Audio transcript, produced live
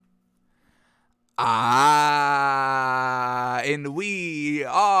And we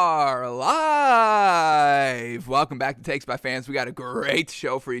are live. Welcome back to Takes by Fans. We got a great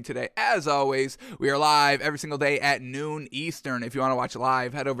show for you today. As always, we are live every single day at noon Eastern. If you want to watch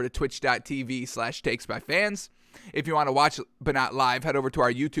live, head over to twitch.tv/takesbyfans. If you want to watch but not live, head over to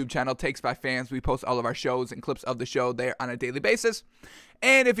our YouTube channel, Takes by Fans. We post all of our shows and clips of the show there on a daily basis.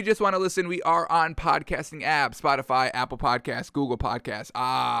 And if you just want to listen, we are on podcasting apps, Spotify, Apple Podcasts, Google Podcasts,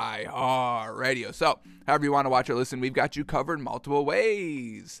 iHeartRadio. So, however you want to watch or listen, we've got you covered multiple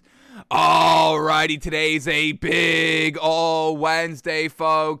ways. Alrighty, today's a big old Wednesday,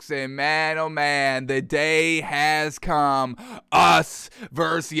 folks, and man, oh man, the day has come. Us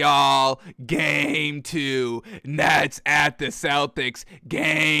versus y'all, Game 2, Nets at the Celtics,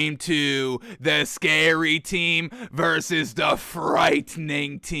 Game 2, the scary team versus the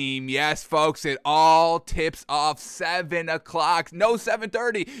frightening team. Yes, folks, it all tips off 7 o'clock, no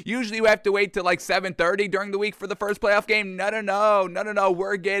 7:30. Usually we have to wait till like 7:30 during the week for the first playoff game. No,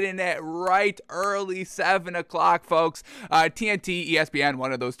 we're getting it right early, 7 o'clock, folks. TNT, ESPN,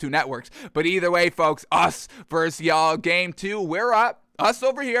 one of those two networks. But either way, folks, us versus y'all, Game 2, we're up. Us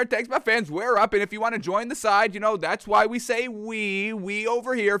over here, Takes by Fans, we're up. And if you want to join the side, that's why we say we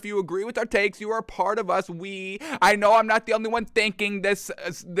over here. If you agree with our takes, you are part of us. I know I'm not the only one thinking this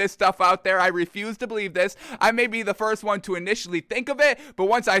stuff out there. I refuse to believe this. I may be the first one to initially think of it, but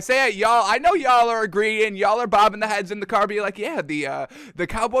once I say it, I know y'all are agreeing. Y'all are bobbing the heads in the car, be like, yeah, the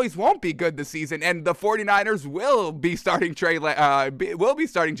Cowboys won't be good this season, and the 49ers will be starting Jimmy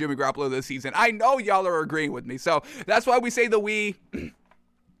Garoppolo this season. I know y'all are agreeing with me, so that's why we say the we.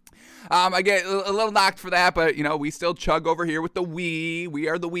 I get a little knocked for that, but, we still chug over here with the we. We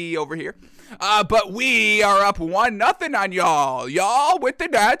are the we over here. But we are up 1-0 on y'all. Y'all with the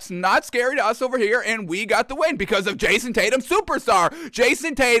Nets, not scary to us over here, and we got the win because of Jason Tatum, superstar.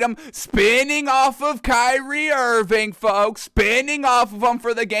 Jason Tatum spinning off of Kyrie Irving, folks. Spinning off of him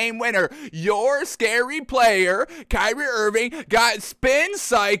for the game winner. Your scary player, Kyrie Irving, got spin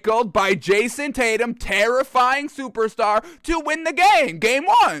cycled by Jason Tatum, terrifying superstar, to win the game. Game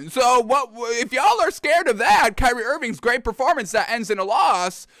 1. So if y'all are scared of that, Kyrie Irving's great performance that ends in a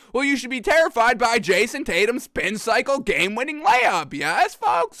loss, well, you should be terrified by Jason Tatum's spin cycle game-winning layup. Yes,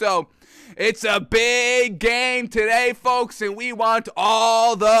 folks? So it's a big game today, folks, and we want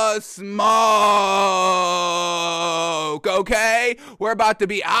all the smoke, okay? We're about to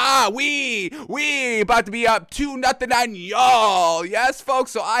be, we about to be up 2-0 on y'all. Yes,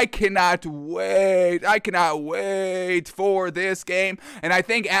 folks, so I cannot wait. I cannot wait for this game, and I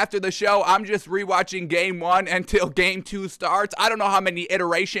think after the show, I'm just rewatching Game 1 until Game 2 starts. I don't know how many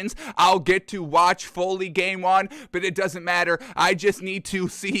iterations I'll get to watch fully Game 1, but it doesn't matter. I just need to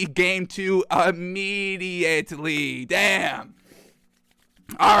see Game 2 immediately. Damn.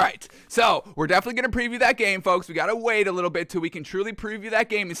 All right, so we're definitely going to preview that game, folks. We got to wait a little bit till we can truly preview that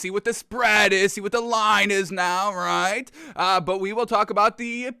game and see what the spread is, see what the line is now, right? But we will talk about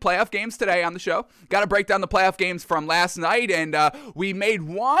the playoff games today on the show. Got to break down the playoff games from last night, and we made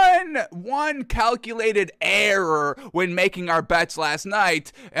one calculated error when making our bets last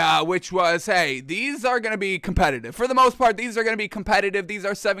night, which was, hey, these are going to be competitive. For the most part, these are going to be competitive. These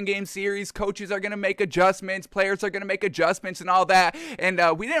are 7-game series. Coaches are going to make adjustments. Players are going to make adjustments and all that, and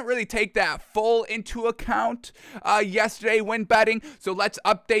we didn't really take that full into account yesterday when betting, so let's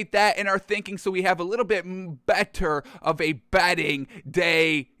update that in our thinking so we have a little bit better of a betting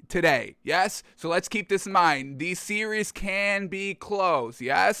day today. Yes? So let's keep this in mind. These series can be close.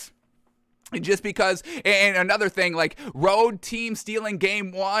 Yes? Just because, and another thing, like road team stealing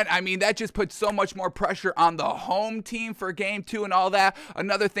Game 1, I mean, that just puts so much more pressure on the home team for Game 2 and all that.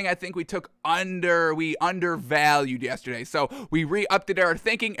 Another thing I think we undervalued yesterday. So we re-updated our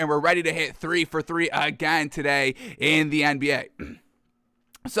thinking, and we're ready to hit 3 for 3 again today in the NBA.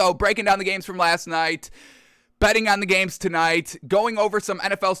 So breaking down the games from last night, betting on the games tonight, going over some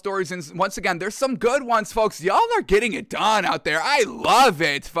NFL stories, and once again, there's some good ones, folks. Y'all are getting it done out there. I love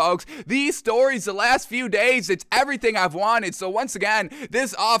it, folks. These stories the last few days, it's everything I've wanted. So once again,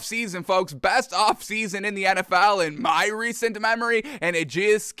 this offseason, folks, best offseason in the NFL in my recent memory, and it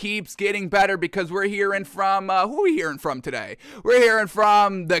just keeps getting better because we're hearing from, who are we hearing from today? We're hearing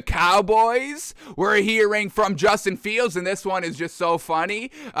from the Cowboys. We're hearing from Justin Fields, and this one is just so funny.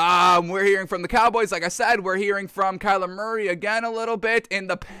 We're hearing from the Cowboys, like I said. We're hearing from Kyler Murray again a little bit in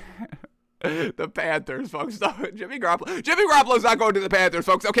the Panthers, folks. No, Jimmy Garoppolo's not going to the Panthers,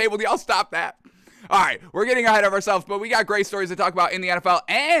 folks. Okay, well, y'all stop that. All right, we're getting ahead of ourselves, but we got great stories to talk about in the NFL,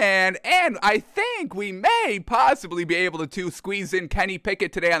 and I think we may possibly be able to squeeze in Kenny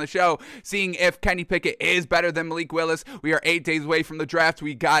Pickett today on the show, seeing if Kenny Pickett is better than Malik Willis. We are 8 days away from the draft.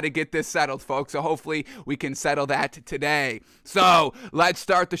 We got to get this settled, folks, so hopefully we can settle that today. So let's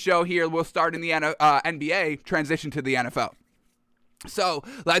start the show here. We'll start in the NBA, transition to the NFL. So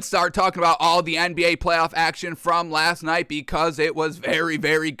let's start talking about all the NBA playoff action from last night, because it was very,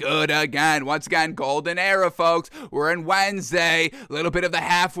 very good again. Once again, golden era, folks. We're in Wednesday, a little bit of the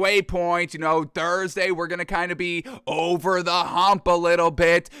halfway point. Thursday, we're going to kind of be over the hump a little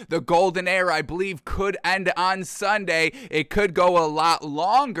bit. The golden era, I believe, could end on Sunday. It could go a lot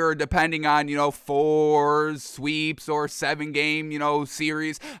longer depending on, 4 sweeps or 7-game,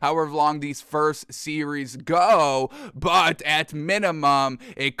 series, however long these first series go. But at minimum,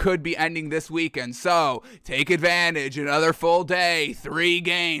 it could be ending this weekend. So take advantage. Another full day, 3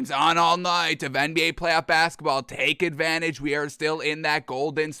 games on all night of NBA playoff basketball. Take advantage. We are still in that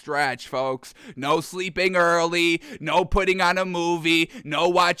golden stretch, folks. No sleeping early, no putting on a movie, no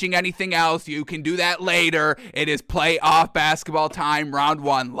watching anything else. You can do that later. It is playoff basketball time, round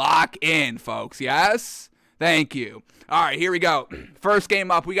 1. Lock in, folks. Yes? Thank you. All right, here we go. First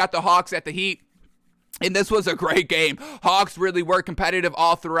game up, we got the Hawks at the Heat. And this was a great game. Hawks really were competitive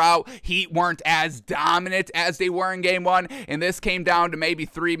all throughout. Heat weren't as dominant as they were in game 1. And this came down to maybe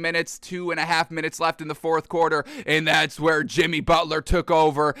 3 minutes, 2.5 minutes left in the fourth quarter. And that's where Jimmy Butler took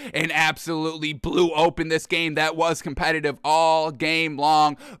over and absolutely blew open this game that was competitive all game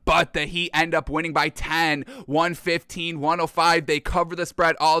long. But the Heat end up winning by 10, 115-105. They cover the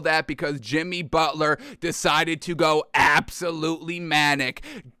spread, all that because Jimmy Butler decided to go absolutely manic.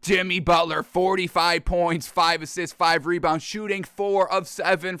 Jimmy Butler, 45 points, 5 assists, 5 rebounds, shooting 4 of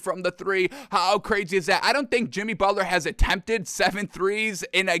 7 from the 3. How crazy is that? I don't think Jimmy Butler has attempted 7 threes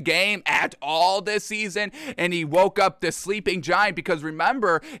in a game at all this season, and he woke up the sleeping giant, because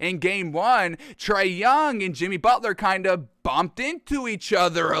remember, in game 1, Trae Young and Jimmy Butler kind of bumped into each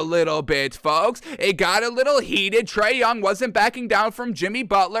other a little bit, folks. It got a little heated. Trae Young wasn't backing down from Jimmy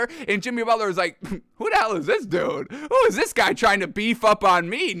Butler, and Jimmy Butler was like, who the hell is this dude? Who is this guy trying to beef up on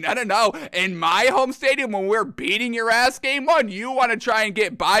me? No. In my home stadium, when we're beating your ass game 1, you want to try and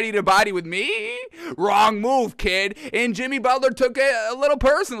get body to body with me? Wrong move, kid. And Jimmy Butler took it a little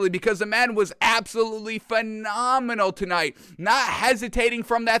personally, because the man was absolutely phenomenal tonight. Not hesitating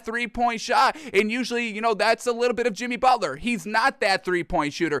from that 3-point shot. And usually, that's a little bit of Jimmy Butler. He's not that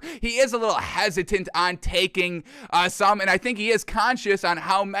 3-point shooter. He is a little hesitant on taking some, and I think he is conscious on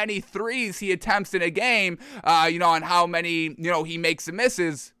how many threes he attempts in a game, on how many, he makes and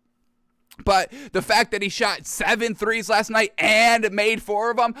misses. But the fact that he shot 7 threes last night and made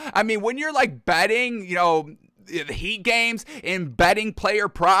 4 of them, I mean, when you're like betting, the Heat games and betting player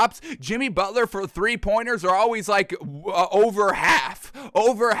props, Jimmy Butler for 3-pointers are always like over half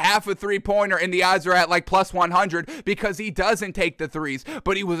a 3-pointer, and the odds are at like plus 100 because he doesn't take the threes.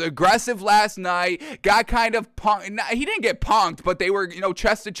 But he was aggressive last night, got kind of punked. He didn't get punked, but they were,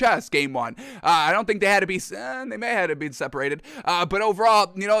 chest to chest game 1. I don't think they had to be, they may have been separated. But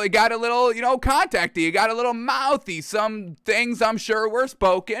overall, it got a little, contacty. It got a little mouthy. Some things I'm sure were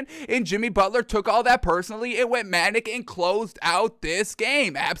spoken, and Jimmy Butler took all that personally. It went manic and closed out this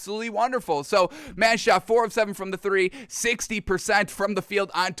game. Absolutely wonderful. So, man shot 4 of 7 from the 3, 60% from the field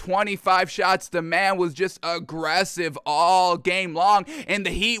on 25 shots. The man was just aggressive all game long, and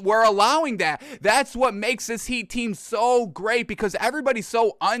the Heat were allowing that. That's what makes this Heat team so great, because everybody's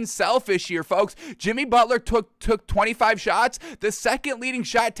so unselfish here, folks. Jimmy Butler took 25 shots. The second leading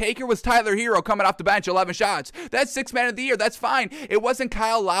shot taker was Tyler Hero, coming off the bench, 11 shots. That's 6th man of the year. That's fine. It wasn't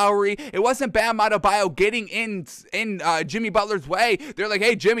Kyle Lowry. It wasn't Bam Adebayo getting in Jimmy Butler's way. They're like,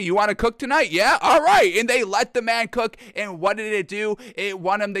 hey, Jimmy, you want to cook tonight? Yeah? All right. And they let the man cook. And what did it do? It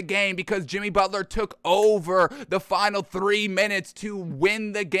won him the game, because Jimmy Butler took over the final 3 minutes to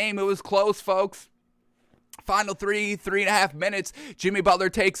win the game. It was close, folks. Final 3.5 minutes, Jimmy Butler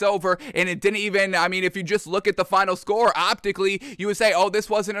takes over, and it didn't even, if you just look at the final score, optically, you would say, oh,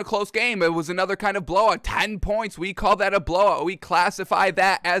 this wasn't a close game. It was another kind of blowout. 10 points, we call that a blowout. We classify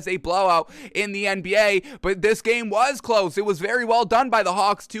that as a blowout in the NBA, but this game was close. It was very well done by the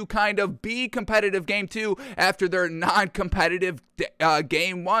Hawks to kind of be competitive game 2 after their non-competitive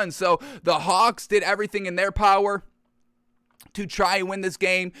game 1. So the Hawks did everything in their power. to try and win this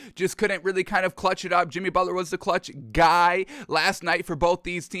game. Just couldn't really kind of clutch it up. Jimmy Butler was the clutch guy last night for both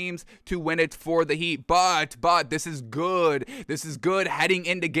these teams to win it for the Heat. But this is good. This is good heading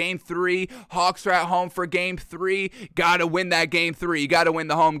into game 3. Hawks are at home for game 3. Gotta win that game 3. You gotta win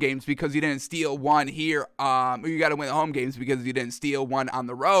the home games because you didn't steal one here. You gotta win the home games because you didn't steal one on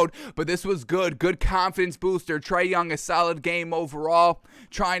the road. But this was good. Good confidence booster. Trae Young, a solid game overall.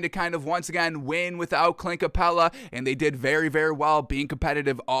 Trying to kind of once again win without Clint Capella. And they did very, very well, being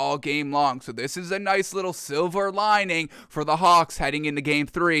competitive all game long. So this is a nice little silver lining for the Hawks heading into game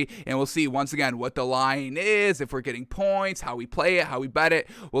 3, and we'll see once again what the line is, if we're getting points, how we play it, how we bet it.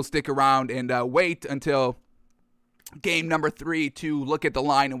 We'll stick around and wait until game number 3 to look at the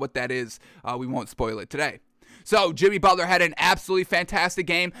line and what that is. We won't spoil it today. So Jimmy Butler had an absolutely fantastic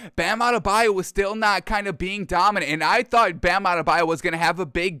game. Bam Adebayo was still not kind of being dominant, and I thought Bam Adebayo was going to have a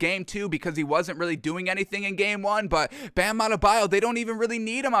big game too because he wasn't really doing anything in game 1, but Bam Adebayo, they don't even really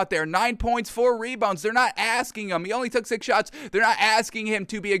need him out there. 9 points, 4 rebounds. They're not asking him. He only took 6 shots. They're not asking him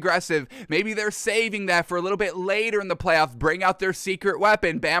to be aggressive. Maybe they're saving that for a little bit later in the playoffs. Bring out their secret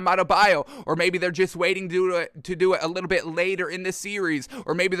weapon, Bam Adebayo, or maybe they're just waiting to do it a little bit later in the series,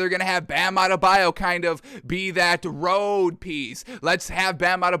 or maybe they're going to have Bam Adebayo kind of be that road piece. Let's have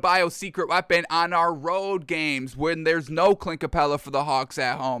Bam Adebayo's secret weapon on our road games when there's no Clint Capella for the Hawks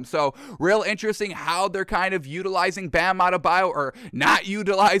at home. So real interesting how they're kind of utilizing Bam Adebayo or not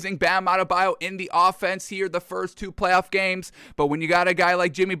utilizing Bam Adebayo in the offense here the first 2 playoff games. But when you got a guy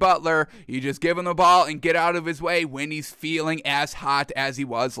like Jimmy Butler, you just give him the ball and get out of his way when he's feeling as hot as he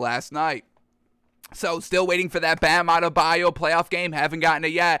was last night. So still waiting for that Bam Adebayo playoff game. Haven't gotten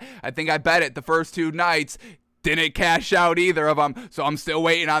it yet. I think I bet it the first 2 nights. Didn't cash out either of them, so I'm still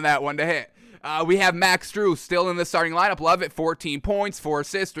waiting on that one to hit. We have Max Strus still in the starting lineup. Love it. 14 points, 4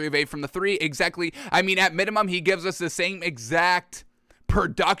 assists, 3 of 8 from the 3. Exactly. I mean, at minimum, he gives us the same exact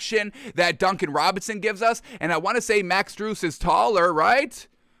production that Duncan Robinson gives us. And I want to say Max Strus is taller, right?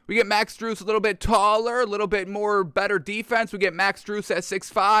 We get Max Strus a little bit taller, a little bit more better defense. We get Max Strus at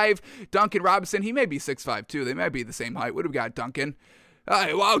 6'5". Duncan Robinson, he may be 6'5" too. They might be the same height. What do we got, Duncan?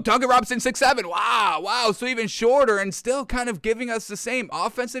 Wow, Duncan Robinson 6'7". Wow, so even shorter and still kind of giving us the same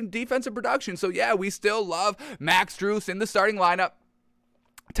offensive and defensive production. So yeah, we still love Max Strus in the starting lineup.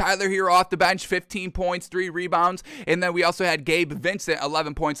 Tyler Hero off the bench, 15 points, 3 rebounds. And then we also had Gabe Vincent,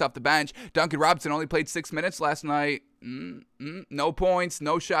 11 points off the bench. Duncan Robinson only played 6 minutes last night. No points,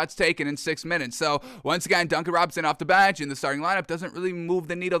 no shots taken in 6 minutes. So once again, Duncan Robinson off the bench in the starting lineup doesn't really move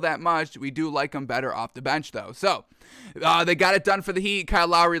the needle that much. We do like him better off the bench though. So they got it done for the Heat. Kyle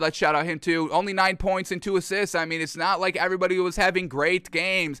Lowry, let's shout out him too. Only 9 points and 2 assists. I mean, it's not like everybody was having great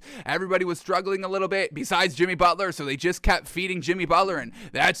games. Everybody was struggling a little bit besides Jimmy Butler. So they just kept feeding Jimmy Butler, and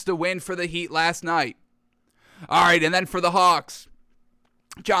that's the win for the Heat last night. All right, and then for the Hawks,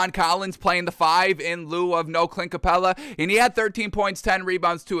 John Collins playing the 5 in lieu of no Clint Capella, and he had 13 points, 10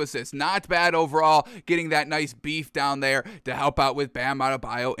 rebounds, 2 assists. Not bad overall, getting that nice beef down there to help out with Bam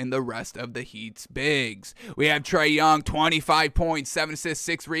Adebayo and the rest of the Heat's bigs. We have Trae Young, 25 points, 7 assists,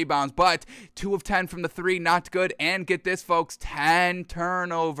 6 rebounds, but 2 of 10 from the 3, not good. And get this, folks, 10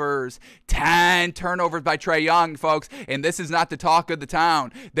 turnovers. 10 turnovers by Trae Young, folks, and this is not the talk of the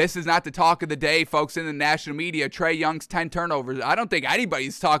town. This is not the talk of the day, folks, in the national media. Trae Young's 10 turnovers. I don't think anybody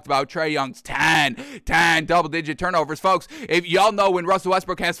He's talked about Trae Young's 10 double-digit turnovers. Folks, if y'all know when Russell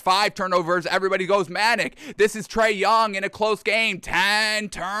Westbrook has 5 turnovers, everybody goes manic. This is Trae Young in a close game. 10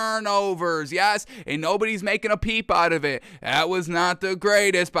 turnovers, yes, and nobody's making a peep out of it. That was not the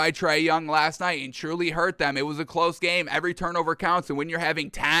greatest by Trae Young last night and truly hurt them. It was a close game. Every turnover counts, and when you're having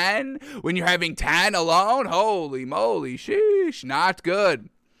 10 alone, holy moly, sheesh, not good.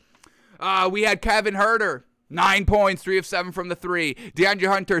 We had Kevin Huerter. 9 points, 3 of 7 from the 3. DeAndre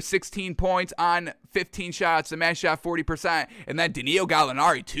Hunter, 16 points on 15 shots. The man shot 40%. And then Danilo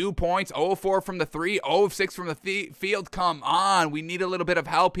Gallinari, 2 points, 0 of 4 from the 3, 0 of 6 from the field. Come on. We need a little bit of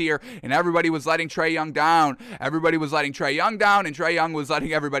help here. And everybody was letting Trae Young down. Everybody was letting Trae Young down, and Trae Young was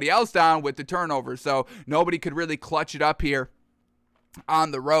letting everybody else down with the turnovers. So nobody could really clutch it up here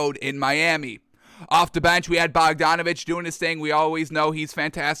on the road in Miami. Off the bench, we had Bogdanović doing his thing. We always know he's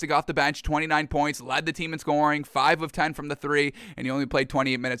fantastic off the bench. 29 points, led the team in scoring, 5 of 10 from the 3, and he only played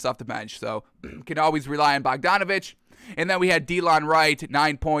 28 minutes off the bench. So can always rely on Bogdanović. And then we had Delon Wright,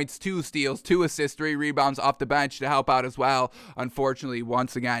 9 points, 2 steals, 2 assists, 3 rebounds off the bench to help out as well. Unfortunately,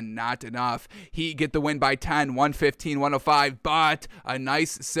 once again, not enough. He get the win by 10, 115-105, but a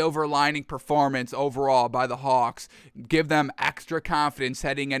nice silver lining performance overall by the Hawks. Give them extra confidence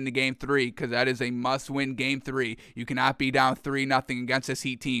heading into Game 3 because that is a must-win Game 3. You cannot be down 3-0 against this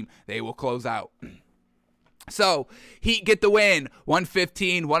Heat team. They will close out. So Heat get the win,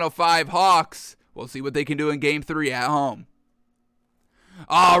 115-105 Hawks. We'll see what they can do in Game 3 at home.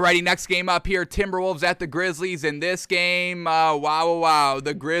 Alrighty, next game up here, Timberwolves at the Grizzlies. In this game, wow,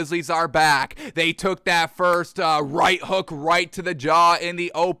 the Grizzlies are back. They took that first right hook right to the jaw in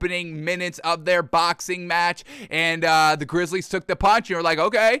the opening minutes of their boxing match, and the Grizzlies took the punch, and you're like,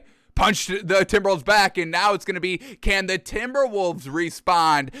 okay, punched the Timberwolves back, and now it's going to be, can the Timberwolves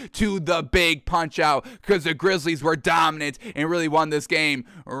respond to the big punch out? Because the Grizzlies were dominant and really won this game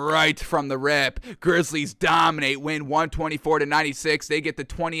right from the rip. Grizzlies dominate, win 124-96. They get the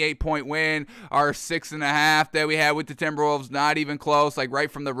 28-point win. Our 6.5 that we had with the Timberwolves, not even close. Like right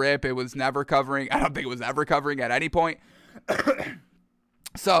from the rip, it was never covering. I don't think it was ever covering at any point.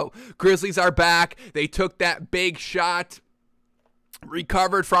 So Grizzlies are back. They took that big shot,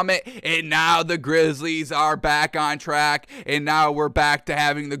 recovered from it, and now the Grizzlies are back on track, and now we're back to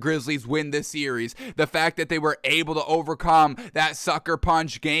having the Grizzlies win this series. The fact that they were able to overcome that sucker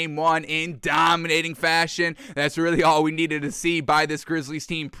punch Game 1 in dominating fashion, that's really all we needed to see by this Grizzlies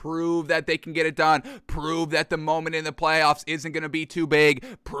team. Prove that they can get it done, prove that the moment in the playoffs isn't going to be too big,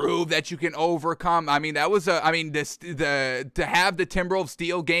 prove that you can overcome. I mean, that was to have the Timberwolves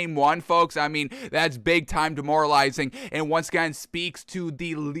steal Game 1, folks, I mean, that's big time demoralizing, and once again speaks to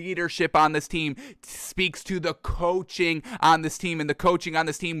the leadership on this team, speaks to the coaching on this team, and the coaching on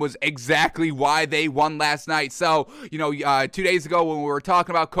this team was exactly why they won last night. So, 2 days ago when we were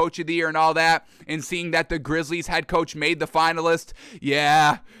talking about Coach of the Year and all that, and seeing that the Grizzlies head coach made the finalist,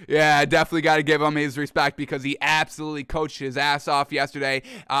 yeah, definitely got to give him his respect, because he absolutely coached his ass off yesterday,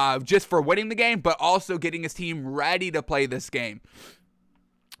 just for winning the game, but also getting his team ready to play this game.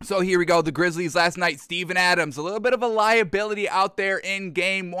 So here we go, the Grizzlies last night, Steven Adams, a little bit of a liability out there in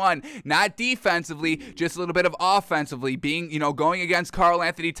Game 1. Not defensively, just a little bit of offensively. Going against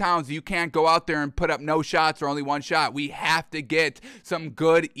Karl-Anthony Towns, you can't go out there and put up no shots or only one shot. We have to get some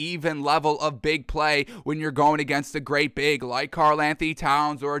good, even level of big play when you're going against a great big like Karl-Anthony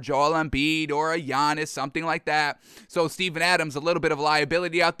Towns or a Joel Embiid or a Giannis, something like that. So Steven Adams, a little bit of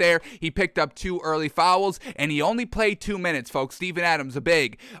liability out there. He picked up 2 early fouls, and he only played 2 minutes, folks. Steven Adams, a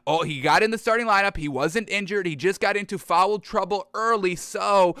big. Oh, he got in the starting lineup. He wasn't injured. He just got into foul trouble early.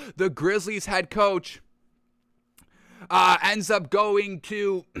 So the Grizzlies head coach ends up going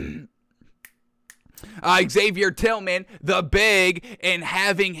to Xavier Tillman, the big, and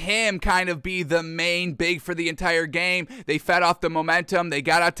having him kind of be the main big for the entire game. They fed off the momentum. They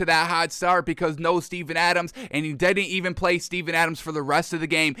got out to that hot start because no Steven Adams, and he didn't even play Steven Adams for the rest of the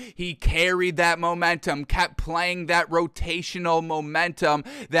game. He carried that momentum, kept playing that rotational momentum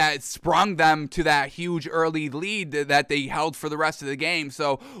that sprung them to that huge early lead that they held for the rest of the game.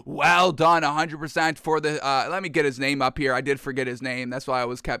 So well done, 100% for the, let me get his name up here. I did forget his name. That's why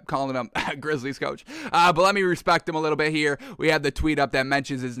I kept calling him Grizzlies coach. But let me respect him a little bit here. We have the tweet up that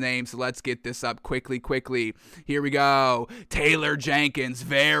mentions his name, so let's get this up quickly. Here we go. Taylor Jenkins,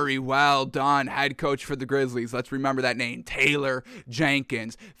 very well done, head coach for the Grizzlies. Let's remember that name, Taylor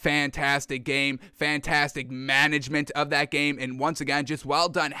Jenkins. Fantastic game, fantastic management of that game, and once again, just well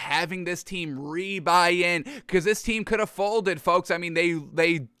done having this team re-buy in, because this team could have folded, folks. I mean,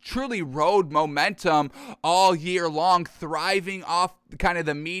 they truly rode momentum all year long, thriving off kind of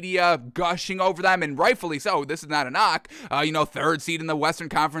the media gushing over them, and rightfully so. This is not a knock. Third seed in the Western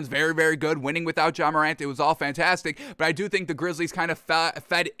Conference, very, very good. Winning without Ja Morant, it was all fantastic. But I do think the Grizzlies kind of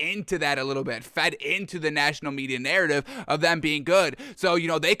fed into that a little bit, fed into the national media narrative of them being good. So,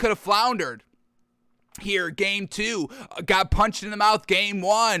 they could have floundered here. Game 2, got punched in the mouth. Game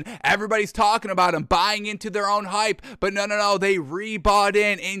 1, everybody's talking about them, buying into their own hype, but no, they rebought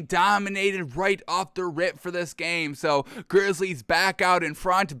in and dominated right off the rip for this game. So Grizzlies back out in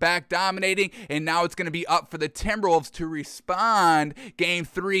front, back dominating, and now it's going to be up for the Timberwolves to respond. Game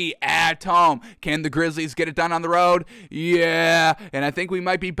 3 at home. Can the Grizzlies get it done on the road? Yeah, and I think we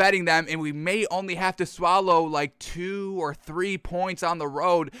might be betting them, and we may only have to swallow like 2 or 3 points on the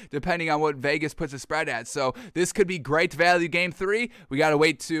road, depending on what Vegas puts a spread at. So this could be great value Game 3. We got to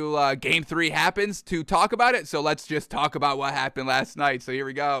wait till Game 3 happens to talk about it. So let's just talk about what happened last night. So here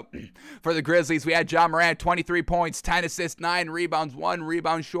we go. For the Grizzlies, we had Ja Morant, 23 points, 10 assists, 9 rebounds, 1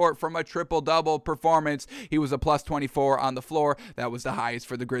 rebound short from a triple-double performance. He was a plus 24 on the floor. That was the highest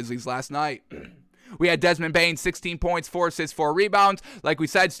for the Grizzlies last night. We had Desmond Bane, 16 points, 4 assists, 4 rebounds. Like we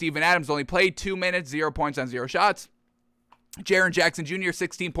said, Steven Adams only played 2 minutes, 0 points on 0 shots. Jaren Jackson Jr.,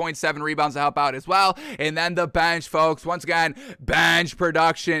 16.7 rebounds to help out as well. And then the bench, folks. Once again, bench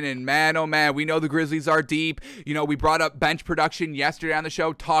production. And man, oh man, we know the Grizzlies are deep. You know, we brought up bench production yesterday on the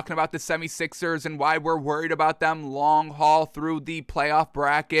show, talking about the 76ers and why we're worried about them long haul through the playoff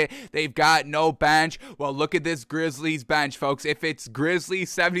bracket. They've got no bench. Well, look at this Grizzlies bench, folks. If it's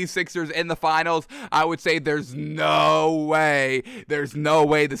Grizzlies 76ers in the finals, I would say there's no way the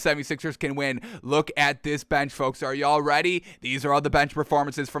 76ers can win. Look at this bench, folks. Are y'all ready? These are all the bench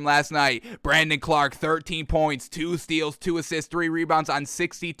performances from last night. Brandon Clark, 13 points, 2 steals, 2 assists, 3 rebounds on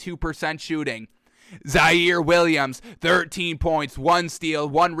 62% shooting. Zaire Williams, 13 points, 1 steal,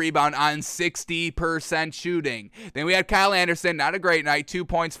 1 rebound on 60% shooting. Then we had Kyle Anderson, not a great night, 2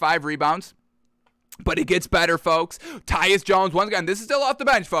 points, 5 rebounds. But it gets better, folks. Tyus Jones, once again, this is still off the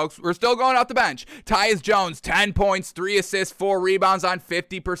bench, folks. We're still going off the bench. Tyus Jones, 10 points, 3 assists, 4 rebounds on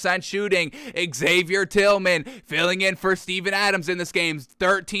 50% shooting. Xavier Tillman filling in for Steven Adams in this game.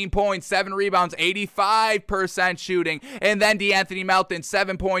 13 points, 7 rebounds, 85% shooting. And then DeAnthony Melton,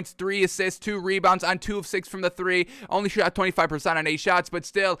 7 points, 3 assists, 2 rebounds on 2 of 6 from the 3. Only shot 25% on 8 shots, but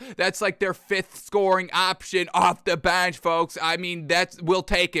still, that's like their 5th scoring option off the bench, folks. I mean, we'll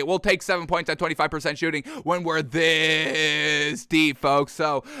take it. We'll take 7 points at 25% shooting when we're this deep, folks.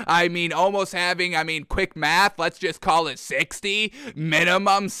 So, I mean, almost having, quick math, let's just call it 60,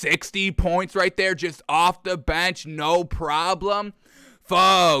 minimum 60 points right there, just off the bench, no problem.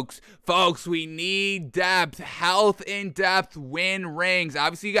 Folks, we need depth, health in depth, win rings.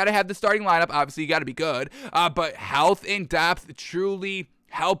 Obviously, you got to have the starting lineup. Obviously, you got to be good, but health in depth truly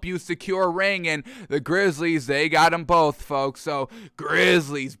help you secure a ring, and the Grizzlies, they got them both, folks. So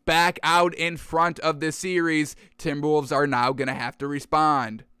Grizzlies back out in front of the series. Timberwolves are now going to have to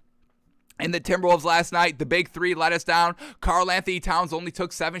respond. And the Timberwolves last night, the big 3 let us down. Karl-Anthony Towns only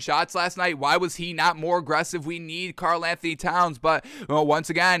took 7 shots last night. Why was he not more aggressive? We need Karl-Anthony Towns. But once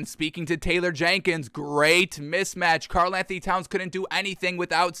again, speaking to Taylor Jenkins, great mismatch. Karl-Anthony Towns couldn't do anything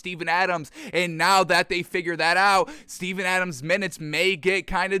without Steven Adams. And now that they figure that out, Steven Adams' minutes may get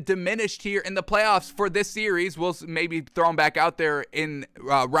kind of diminished here in the playoffs for this series. We'll maybe throw him back out there in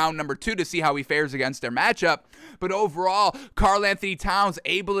round number 2 to see how he fares against their matchup. But overall, Karl-Anthony Towns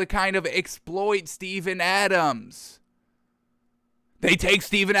able to kind of exploit Steven Adams. They take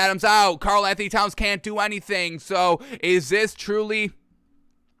Steven Adams out. Karl-Anthony Towns can't do anything. So is this truly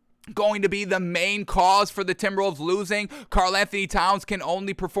going to be the main cause for the Timberwolves losing? Karl-Anthony Towns can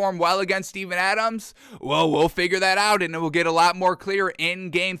only perform well against Steven Adams? Well, we'll figure that out, and it will get a lot more clear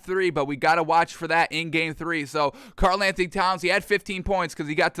in Game 3, but we got to watch for that in Game 3. So Karl-Anthony Towns, he had 15 points because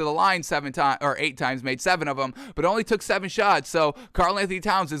he got to the line 8 times, made 7 of them, but only took 7 shots. So Karl-Anthony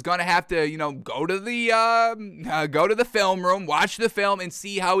Towns is going to have to, go to the film room, watch the film, and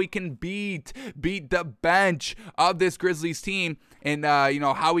see how he can beat the bench of this Grizzlies team, and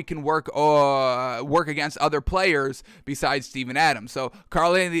how we can work against other players besides Steven Adams. So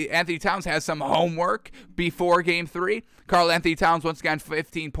Karl-Anthony Towns has some homework before Game 3. Karl-Anthony Towns, once again,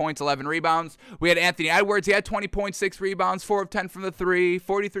 15 points, 11 rebounds. We had Anthony Edwards. He had 20.6 rebounds, 4 of 10 from the 3,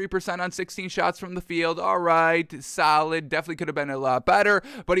 43% on 16 shots from the field. All right, solid. Definitely could have been a lot better,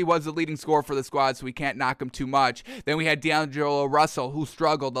 but he was the leading scorer for the squad, so we can't knock him too much. Then we had D'Angelo Russell, who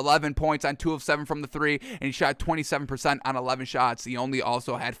struggled, 11 points on 2 of 7 from the 3, and he shot 27% on 11 shots. He only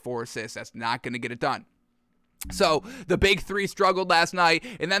also had 4 assists. That's not going to get it done. So the big 3 struggled last night,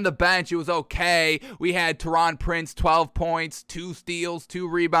 and then the bench, it was okay. We had Taurean Prince, 12 points, 2 steals, 2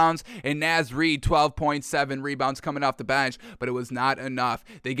 rebounds, and Naz Reid, 12.7 rebounds coming off the bench, but it was not enough.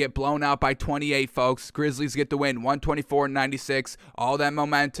 They get blown out by 28, folks. Grizzlies get the win, 124-96. All that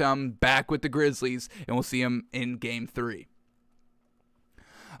momentum back with the Grizzlies, and we'll see them in Game 3.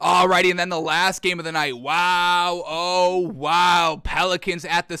 Alrighty, and then the last game of the night. Wow, oh wow. Pelicans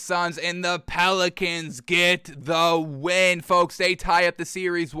at the Suns, and the Pelicans get the win, folks. They tie up the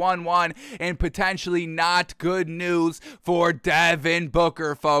series 1-1, and potentially not good news for Devin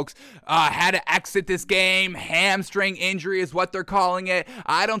Booker, folks. Had to exit this game. Hamstring injury is what they're calling it.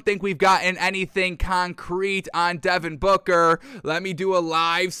 I don't think we've gotten anything concrete on Devin Booker. Let me do a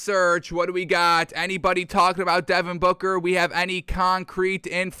live search. What do we got? Anybody talking about Devin Booker? We have any concrete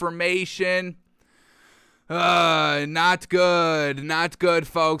information? Not good,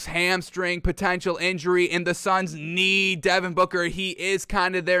 folks. Hamstring potential injury, and the Suns need Devin Booker. He is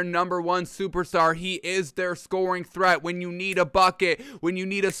kind of their number 1 superstar. He is their scoring threat. When you need a bucket, when you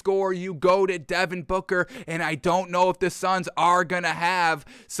need a score, you go to Devin Booker, and I don't know if the Suns are going to have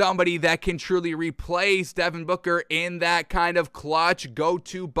somebody that can truly replace Devin Booker in that kind of clutch,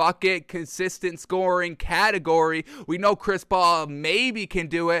 go-to bucket, consistent scoring category. We know Chris Paul maybe can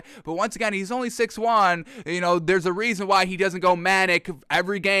do it, but once again, he's only 6'1". there's a reason why he doesn't go manic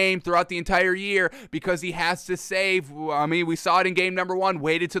every game throughout the entire year, because he has to save. I mean, we saw it in game number 1,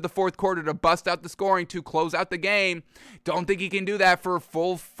 waited to the fourth quarter to bust out the scoring to close out the game. Don't think he can do that for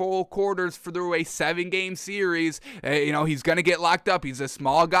full quarters through a 7-game series. He's going to get locked up. He's a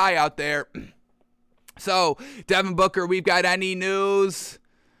small guy out there. So, Devin Booker, we've got any news?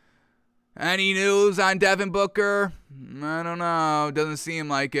 Any news on Devin Booker? I don't know. Doesn't seem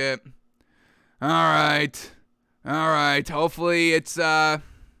like it. All right. Hopefully it's not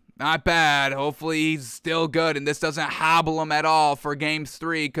bad. Hopefully he's still good and this doesn't hobble him at all for games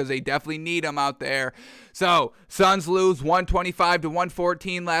 3, because they definitely need him out there. So, Suns lose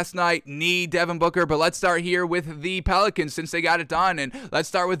 125-114 last night. Need Devin Booker, but let's start here with the Pelicans since they got it done. And let's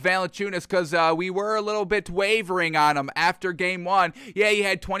start with Valanciunas, because we were a little bit wavering on him after game 1. Yeah, he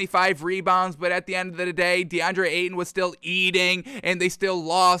had 25 rebounds, but at the end of the day, DeAndre Ayton was still eating, and they still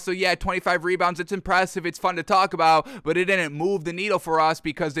lost. So, yeah, 25 rebounds, it's impressive. It's fun to talk about, but it didn't move the needle for us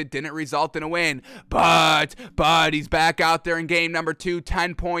because it didn't result in a win. But he's back out there in game number 2,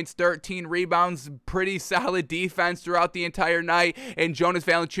 10 points, 13 rebounds, pretty solid defense throughout the entire night, and Jonas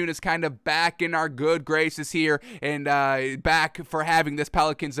Valanciunas kind of back in our good graces here, and back for having this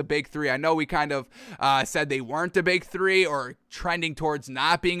Pelicans a big 3. I know we kind of said they weren't a big 3, or trending towards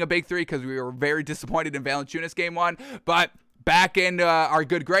not being a big 3, because we were very disappointed in Valanciunas game 1, but back in our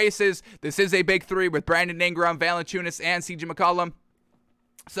good graces. This is a big 3 with Brandon Ingram, Valanciunas, and CJ McCollum.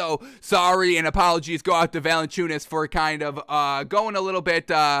 So, sorry and apologies go out to Valanciunas for kind of going a little bit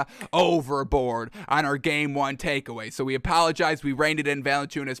overboard on our game 1 takeaway. So, we apologize. We reined it in.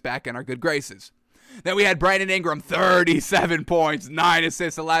 Valanciunas back in our good graces. Then we had Brandon Ingram, 37 points, 9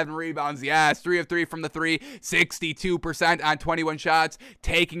 assists, 11 rebounds. Yes, 3 of 3 from the 3, 62% on 21 shots,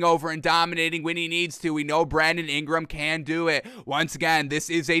 taking over and dominating when he needs to. We know Brandon Ingram can do it. Once again, this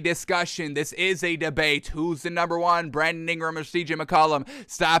is a discussion. This is a debate. Who's the number 1, Brandon Ingram or CJ McCollum?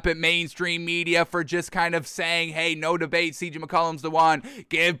 Stop it, mainstream media, for just kind of saying, hey, no debate, CJ McCollum's the one.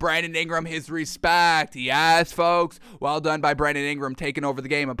 Give Brandon Ingram his respect. Yes, folks. Well done by Brandon Ingram, taking over the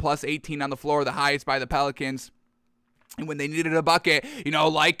game. A plus 18 on the floor, the highest by the Pelicans. And when they needed a bucket,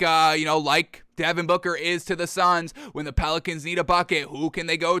 like Devin Booker is to the Suns, when the Pelicans need a bucket, who can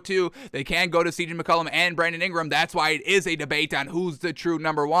they go to? They can go to CJ McCollum and Brandon Ingram. That's why it is a debate on who's the true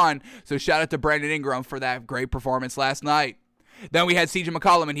number 1. So shout out to Brandon Ingram for that great performance last night. Then we had CJ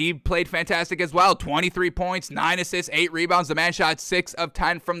McCollum, and he played fantastic as well. 23 points, 9 assists, 8 rebounds. The man shot 6 of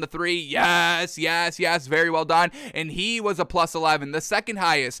 10 from the 3. Yes. Very well done. And he was a plus 11, the second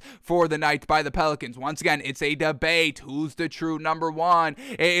highest for the night by the Pelicans. Once again, it's a debate. Who's the true number 1?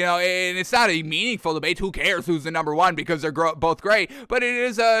 And it's not a meaningful debate. Who cares who's the number 1, because they're both great. But it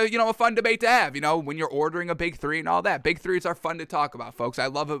is a fun debate to have, when you're ordering a big 3 and all that. Big 3s are fun to talk about, folks. I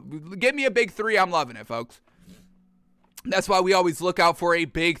love it. Give me a big 3. I'm loving it, folks. That's why we always look out for a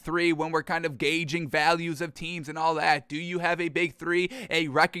big 3 when we're kind of gauging values of teams and all that. Do you have a big 3, a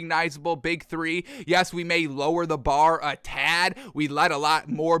recognizable big 3? Yes, we may lower the bar a tad. We let a lot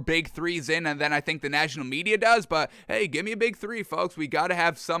more big 3s in than I think the national media does, but hey, give me a big 3, folks. We got to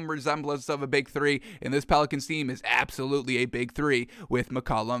have some resemblance of a big 3, and this Pelicans team is absolutely a big 3 with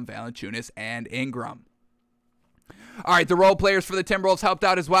McCollum, Valanciunas, and Ingram. All right, the role players for the Timberwolves helped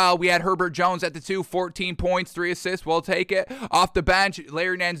out as well. We had Herbert Jones at the 2, 14 points, 3 assists. We'll take it. Off the bench,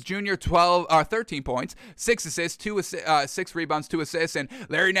 Larry Nance Jr., 13 points, 6 assists, 6 rebounds, 2 assists. And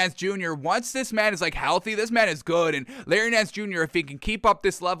Larry Nance Jr., once this man is healthy, this man is good. And Larry Nance Jr., if he can keep up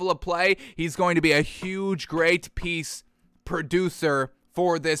this level of play, he's going to be a huge, great piece producer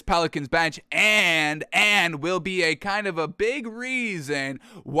for this Pelicans bench, and will be a kind of a big reason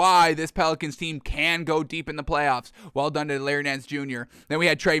why this Pelicans team can go deep in the playoffs. Well done to Larry Nance Jr. Then we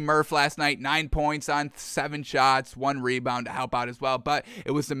had Trey Murph last night, 9 points on 7 shots, 1 rebound to help out as well, but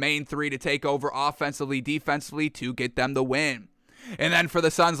it was the main 3 to take over offensively, defensively to get them the win. And then for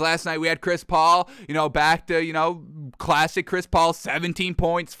the Suns last night, we had Chris Paul, back to, classic Chris Paul, 17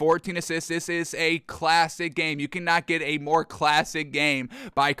 points, 14 assists. This is a classic game. You cannot get a more classic game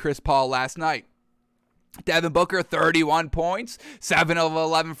by Chris Paul last night. Devin Booker, 31 points, 7 of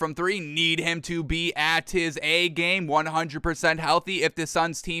 11 from 3. Need him to be at his A game, 100% healthy if the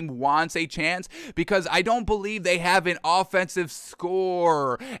Suns team wants a chance, because I don't believe they have an offensive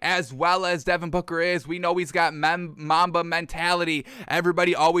scorer as well as Devin Booker is. We know he's got Mamba mentality.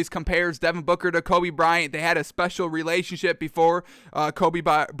 Everybody always compares Devin Booker to Kobe Bryant. They had a special relationship before Kobe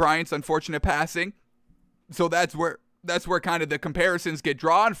Bryant's unfortunate passing. So that's where kind of the comparisons get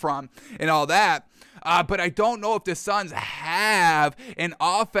drawn from and all that. But I don't know if the Suns have an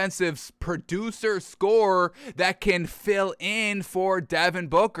offensive producer scorer that can fill in for Devin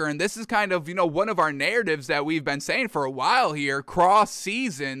Booker. And this is kind of, one of our narratives that we've been saying for a while here, cross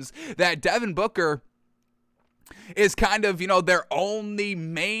seasons, that Devin Booker is kind of, their only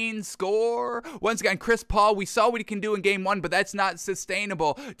main scorer. Once again, Chris Paul, we saw what he can do in game 1, but that's not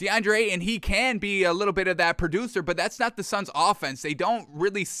sustainable. DeAndre Ayton, he can be a little bit of that producer, but that's not the Suns' offense. They don't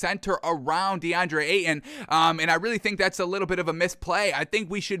really center around DeAndre Ayton, and I really think that's a little bit of a misplay. I think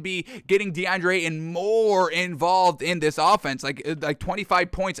we should be getting DeAndre Ayton more involved in this offense, like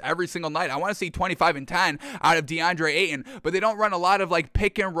 25 points every single night. I want to see 25 and 10 out of DeAndre Ayton, but they don't run a lot of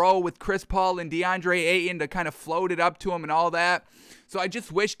pick and roll with Chris Paul and DeAndre Ayton to kind of float it up to him and all that. So I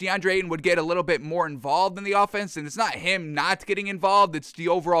just wish DeAndre Ayton would get a little bit more involved in the offense. And it's not him not getting involved. It's the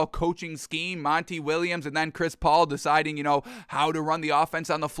overall coaching scheme, Monty Williams, and then Chris Paul deciding, how to run the offense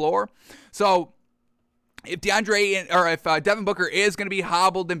on the floor. So if DeAndre Ayton, or if Devin Booker is going to be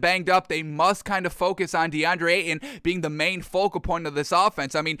hobbled and banged up, they must kind of focus on DeAndre Ayton being the main focal point of this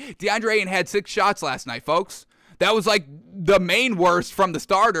offense. I mean, DeAndre Ayton had 6 shots last night, folks. That was the main worst from the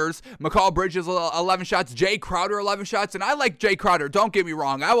starters. Mikal Bridges, 11 shots. Jay Crowder, 11 shots. And I like Jay Crowder. Don't get me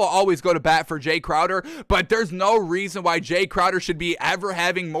wrong. I will always go to bat for Jay Crowder. But there's no reason why Jay Crowder should be ever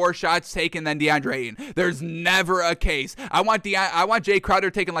having more shots taken than DeAndre Ayton. There's never a case. I want Jay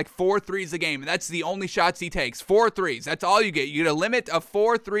Crowder taking 4 threes a game. And that's the only shots he takes. 4 threes. That's all you get. You get a limit of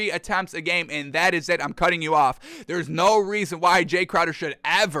 4 3 attempts a game. And that is it. I'm cutting you off. There's no reason why Jay Crowder should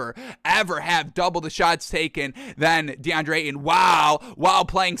ever have double the shots taken than DeAndre Ayton while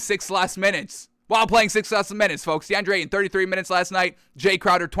playing 6 less minutes. Folks. DeAndre Ayton, 33 minutes last night. Jay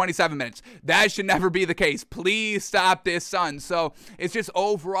Crowder, 27 minutes. That should never be the case. Please stop this, Suns. So it's just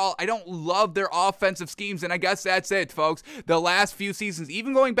overall, I don't love their offensive schemes, and I guess that's it, folks. The last few seasons,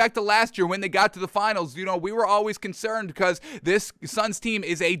 even going back to last year when they got to the finals, we were always concerned because this Suns team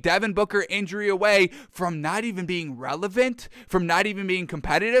is a Devin Booker injury away from not even being relevant, from not even being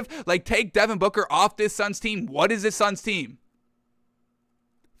competitive. Take Devin Booker off this Suns team. What is this Suns team?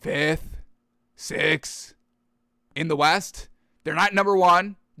 5th, 6th in the West. They're not number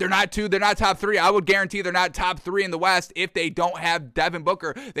 1. They're not 2. They're not top 3. I would guarantee they're not top 3 in the West if they don't have Devin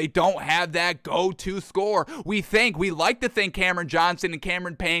Booker. They don't have that go-to scorer. We like to think Cameron Johnson and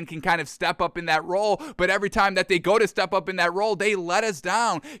Cameron Payne can kind of step up in that role, but every time that they go to step up in that role, they let us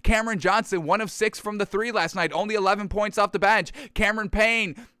down. Cameron Johnson, 1 of 6 from the 3 last night, only 11 points off the bench. Cameron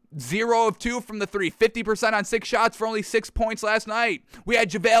Payne, 0 of 2 from the 3, 50% on 6 shots for only 6 points last night. We had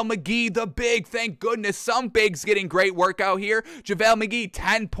JaVale McGee, the big, thank goodness, some bigs getting great workout here. JaVale McGee,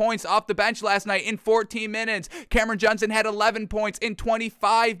 10 points off the bench last night in 14 minutes. Cameron Johnson had 11 points in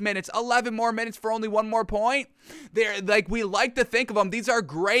 25 minutes, 11 more minutes for only 1 more point. We like to think of them. These are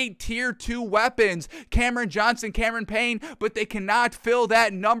great tier 2 weapons, Cameron Johnson, Cameron Payne, but they cannot fill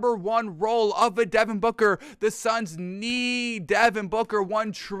that number 1 role of a Devin Booker. The Suns need Devin Booker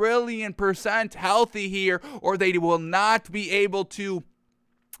 1 trillion% healthy here, or they will not be able to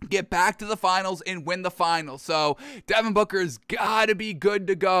get back to the finals and win the finals. So Devin Booker's got to be good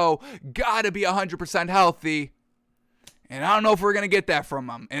to go, got to be 100% healthy. And I don't know if we're going to get that from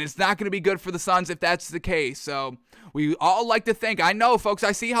him. And it's not going to be good for the Suns if that's the case. So we all like to think, I know, folks,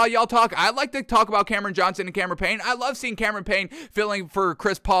 I see how y'all talk. I like to talk about Cameron Johnson and Cameron Payne. I love seeing Cameron Payne filling for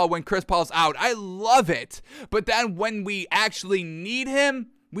Chris Paul when Chris Paul's out. I love it. But then when we actually need him,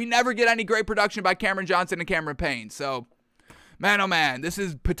 we never get any great production by Cameron Johnson and Cameron Payne. So, man, oh man, this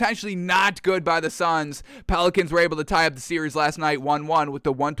is potentially not good by the Suns. Pelicans were able to tie up the series last night 1-1 with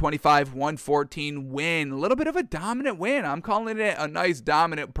the 125-114 win. A little bit of a dominant win. I'm calling it a nice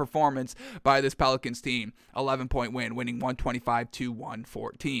dominant performance by this Pelicans team. 11-point win, winning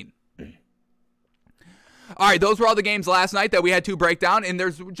 125-114. All right, those were all the games last night that we had to break down, and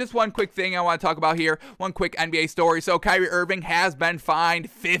there's just one quick thing I want to talk about here, one quick NBA story. So Kyrie Irving has been fined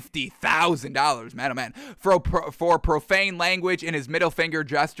 $50,000, man, oh man, for profane language in his middle finger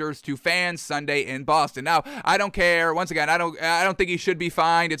gestures to fans Sunday in Boston. Now, I don't care. Once again, I don't think he should be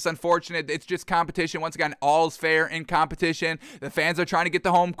fined. It's unfortunate. It's just competition. Once again, all's fair in competition. The fans are trying to get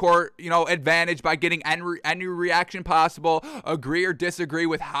the home court, advantage by getting any reaction possible. Agree or disagree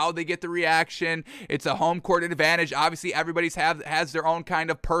with how they get the reaction. It's a home court advantage. Obviously, everybody's has their own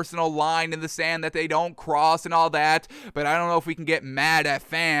kind of personal line in the sand that they don't cross and all that, but I don't know if we can get mad at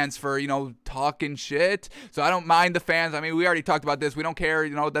fans for, talking shit. So I don't mind the fans. I mean, we already talked about this. We don't care,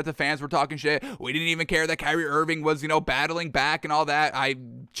 that the fans were talking shit. We didn't even care that Kyrie Irving was, battling back and all that. I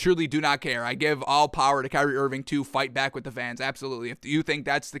truly do not care. I give all power to Kyrie Irving to fight back with the fans. Absolutely. If you think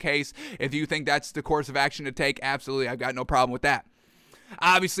that's the case, if you think that's the course of action to take, absolutely. I've got no problem with that.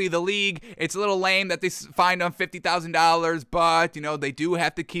 Obviously, the league, it's a little lame that they fined them $50,000, but, they do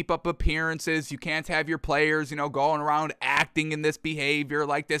have to keep up appearances. You can't have your players, going around acting in this behavior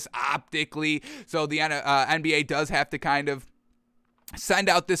like this optically. So the NBA does have to kind of send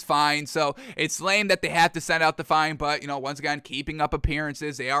out this fine. So it's lame that they have to send out the fine, but once again, keeping up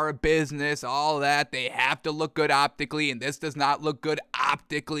appearances, they are a business, all that. They have to look good optically, and this does not look good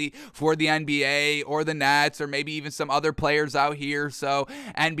optically for the NBA or the Nets or maybe even some other players out here. So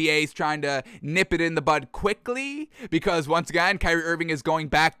NBA is trying to nip it in the bud quickly, because once again, Kyrie Irving is going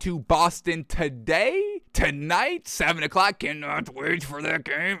back to Boston tonight, 7 o'clock. Cannot wait for that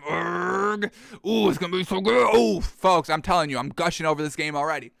game. Ooh, it's gonna be so good. Ooh, folks, I'm telling you, I'm gushing over this game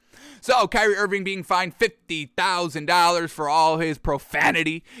already. So Kyrie Irving being fined $50,000 for all his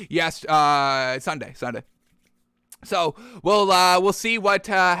profanity. Yes, Sunday. So we'll see what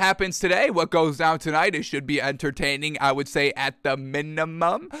happens today, what goes down tonight. It should be entertaining, I would say, at the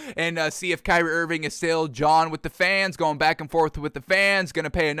minimum, and see if Kyrie Irving is still jawing with the fans, going back and forth with the fans,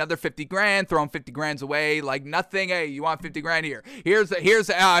 gonna pay another $50,000, throwing $50,000 away like nothing. Hey, you want $50,000 here? Here's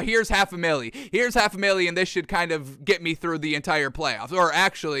 $500,000. Here's $500,000, and this should kind of get me through the entire playoffs. Or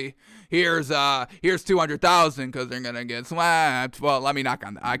actually, here's $200,000 because they're gonna get swept. Well, let me knock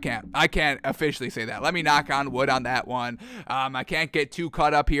on that. I can't officially say that. Let me knock on wood on that one. I can't get too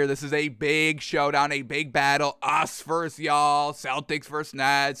caught up here. This is a big showdown, a big battle. Us versus y'all. Celtics versus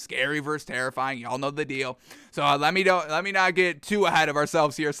Nets. Scary versus terrifying. Y'all know the deal. So let me not get too ahead of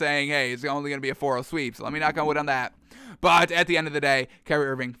ourselves here, saying, hey, it's only gonna be a 4-0 sweep. So let me knock on wood on that. But at the end of the day, Kyrie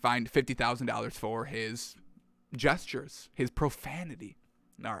Irving fined $50,000 for his gestures, his profanity.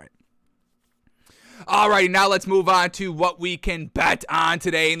 All right. Alrighty, now let's move on to what we can bet on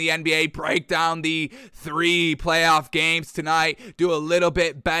today in the NBA. Break down the 3 playoff games tonight. Do a little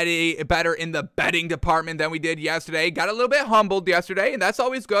bit better in the betting department than we did yesterday. Got a little bit humbled yesterday, and that's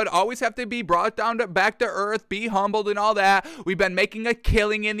always good. Always have to be brought down back to earth, be humbled and all that. We've been making a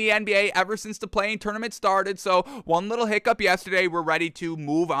killing in the NBA ever since the playing tournament started, so one little hiccup yesterday. We're ready to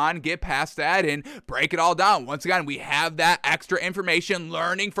move on, get past that, and break it all down. Once again, we have that extra information,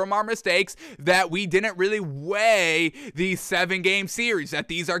 learning from our mistakes, that we didn't really weigh these 7-game series, that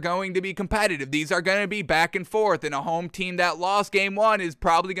these are going to be competitive. These are going to be back and forth, and a home team that lost game 1 is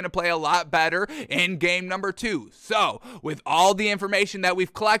probably going to play a lot better in game number 2. So with all the information that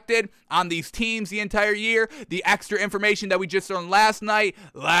we've collected on these teams the entire year, the extra information that we just learned last night,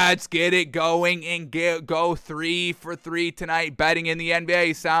 let's get it going and go 3 for 3 tonight betting in the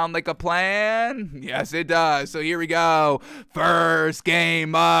NBA. Sound like a plan? Yes, it does. So here we go. First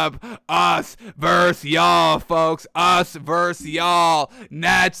game up, us versus y'all, folks. Us versus y'all.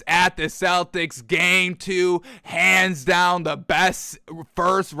 Nets at the Celtics. Game 2. Hands down the best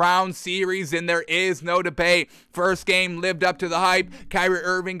first round series, and there is no debate. First game lived up to the hype. Kyrie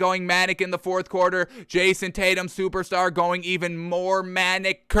Irving going manic in the fourth quarter. Jason Tatum, superstar, going even more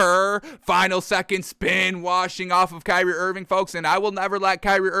manicer. Final second spin washing off of Kyrie Irving, folks, and I will never let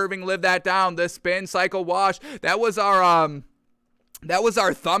Kyrie Irving live that down. The spin cycle wash. That was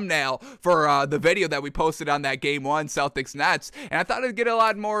our thumbnail for the video that we posted on that game 1 Celtics Nets, and I thought it'd get a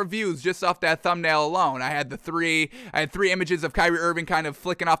lot more views just off that thumbnail alone. I had three images of Kyrie Irving kind of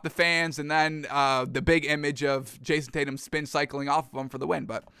flicking off the fans, and then the big image of Jason Tatum spin cycling off of him for the win,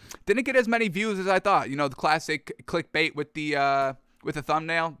 but didn't get as many views as I thought. The classic clickbait with the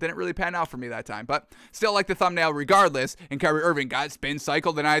thumbnail didn't really pan out for me that time, but still like the thumbnail regardless. And Kyrie Irving got spin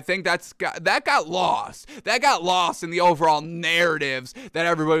cycled, and I think that got lost. That got lost in the overall narratives that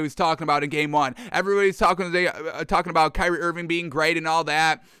everybody was talking about in game 1. Everybody's talking about Kyrie Irving being great and all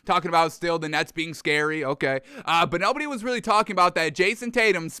that, talking about still the Nets being scary, okay, but nobody was really talking about that Jason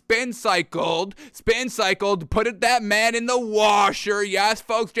Tatum spin cycled, put that man in the washer. Yes,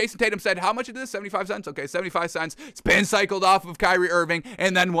 folks, Jason Tatum said, how much is this? 75 cents? Okay, 75 cents. Spin cycled off of Kyrie Irving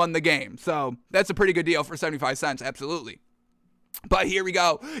and then won the game. So that's a pretty good deal for 75 cents, absolutely. But here we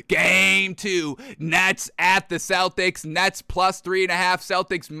go. Game 2. Nets at the Celtics. Nets plus 3.5.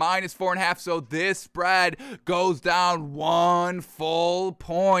 Celtics minus 4.5. So this spread goes down 1 full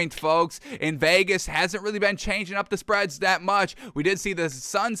point, folks. And Vegas hasn't really been changing up the spreads that much. We did see the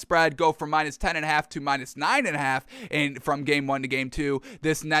Sun spread go from minus 10.5 to minus 9.5 and from game 1 to game 2.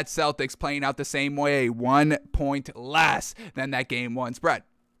 This Nets Celtics playing out the same way. 1 point less than that game 1 spread.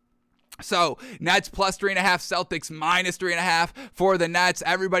 So, Nets plus 3.5, Celtics minus 3.5 for the Nets.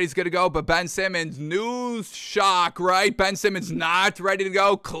 Everybody's going to go, but Ben Simmons, news shock, right? Ben Simmons not ready to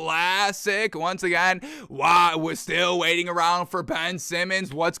go. Classic. Once again, wow, we're still waiting around for Ben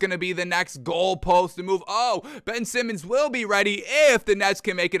Simmons. What's going to be the next goalpost to move? Oh, Ben Simmons will be ready if the Nets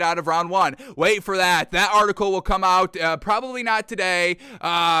can make it out of round one. Wait for that. That article will come out probably not today.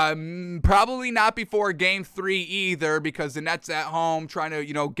 Probably not before game 3 either, because the Nets at home trying to,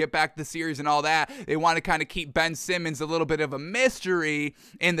 get back the series and all that. They want to kind of keep Ben Simmons a little bit of a mystery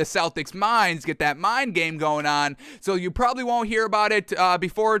in the Celtics' minds, get that mind game going on. So you probably won't hear about it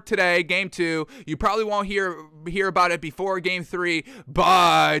before today, game 2. You probably won't hear about it before game 3.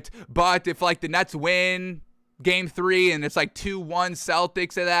 But if like the Nets win game 3 and it's like 2-1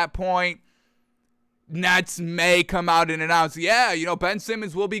 Celtics at that point, Nets may come out and announce, Ben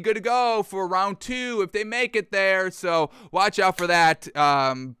Simmons will be good to go for round 2 if they make it there. So watch out for that.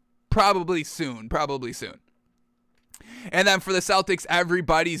 Probably soon. And then for the Celtics,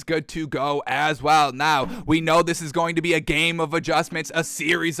 everybody's good to go as well. Now, we know this is going to be a game of adjustments, a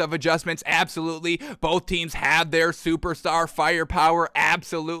series of adjustments. Absolutely. Both teams have their superstar firepower.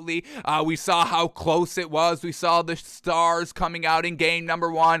 Absolutely. We saw how close it was. We saw the stars coming out in game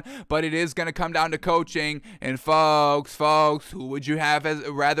number 1, but it is going to come down to coaching. And folks, who would you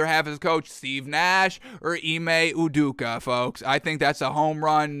rather have as coach? Steve Nash or Ime Udoka, folks? I think that's a home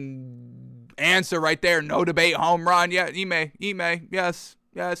run answer right there. No debate, home run. Yeah, Ime, yes,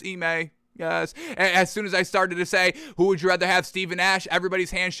 Ime, yes. As soon as I started to say, who would you rather have, Steve Nash,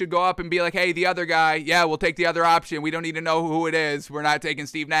 everybody's hand should go up and be like, hey, the other guy, yeah, we'll take the other option. We don't need to know who it is. We're not taking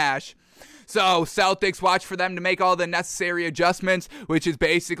Steve Nash. So Celtics, watch for them to make all the necessary adjustments, which is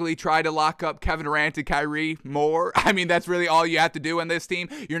basically try to lock up Kevin Durant and Kyrie more. I mean, that's really all you have to do in this team.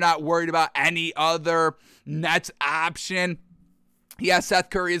 You're not worried about any other Nets option. Yes, Seth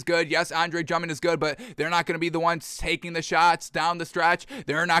Curry is good. Yes, Andre Drummond is good, but they're not going to be the ones taking the shots down the stretch.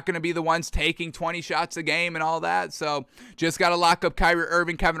 They're not going to be the ones taking 20 shots a game and all that. So just got to lock up Kyrie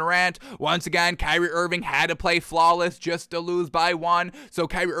Irving, Kevin Durant. Once again, Kyrie Irving had to play flawless just to lose by 1. So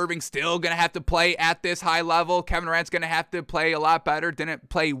Kyrie Irving's still going to have to play at this high level. Kevin Durant's going to have to play a lot better. Didn't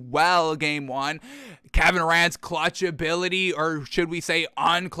play well game 1. Kevin Durant's clutch ability, or should we say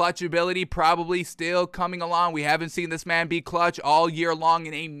unclutch ability, probably still coming along. We haven't seen this man be clutch all year long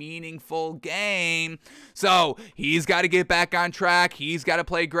in a meaningful game. So he's got to get back on track. He's got to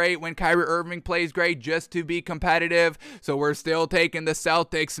play great when Kyrie Irving plays great just to be competitive. So we're still taking the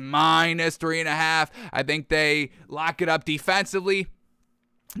Celtics minus 3.5. I think they lock it up defensively.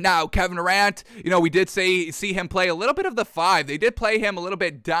 Now, Kevin Durant, we did see him play a little bit of the 5. They did play him a little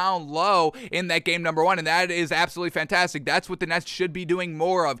bit down low in that game number 1, and that is absolutely fantastic. That's what the Nets should be doing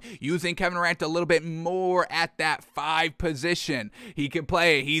more of, using Kevin Durant a little bit more at that 5 position. He can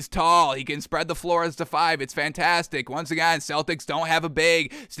play. He's tall. He can spread the floor as the 5. It's fantastic. Once again, Celtics don't have a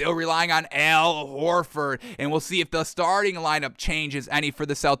big, still relying on Al Horford, and we'll see if the starting lineup changes any for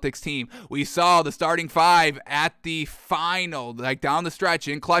the Celtics team. We saw the starting 5 at the final, like down the stretch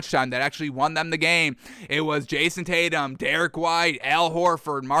in clutch time, that actually won them the game. It was Jason Tatum, Derek White, Al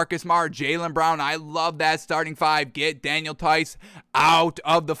Horford, Marcus Smart, Jaylen Brown. I love that starting 5. Get Daniel Tice out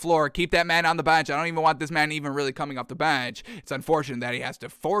of the floor. Keep that man on the bench. I don't even want this man even really coming off the bench. It's unfortunate that he has to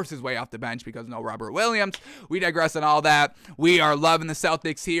force his way off the bench because no Robert Williams. We digress on all that. We are loving the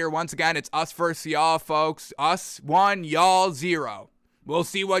Celtics here. Once again, it's us versus y'all, folks. Us 1, y'all 0. We'll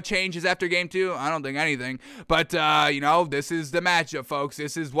see what changes after game 2. I don't think anything. But, this is the matchup, folks.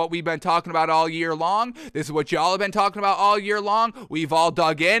 This is what we've been talking about all year long. This is what y'all have been talking about all year long. We've all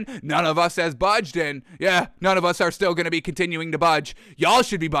dug in. None of us has budged. And, none of us are still going to be continuing to budge. Y'all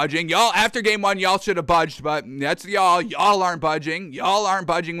should be budging. Y'all, after game 1, y'all should have budged. But that's y'all. Y'all aren't budging. Y'all aren't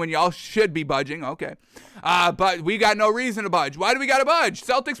budging when y'all should be budging. Okay. But we got no reason to budge. Why do we got to budge?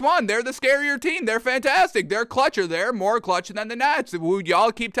 Celtics won. They're the scarier team. They're fantastic. They're clutcher. They're more clutch than the Nets.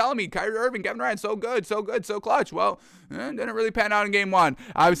 Y'all keep telling me Kyrie Irving, Kevin Durant, so good, so clutch. Well, didn't really pan out in game 1.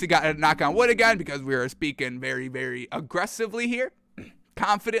 Obviously got to knock on wood again because we are speaking very, very aggressively here,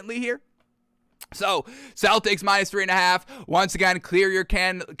 confidently here. So, Celtics minus 3.5. Once again, clear your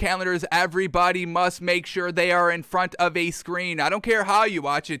calendars. Everybody must make sure they are in front of a screen. I don't care how you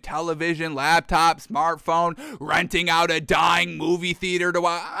watch it, television, laptop, smartphone, renting out a dying movie theater to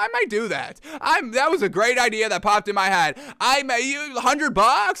watch. I might do that. That was a great idea that popped in my head.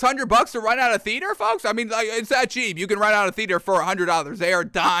 $100 to rent out a theater, folks? I mean, like, it's that cheap. You can rent out a theater for $100. They are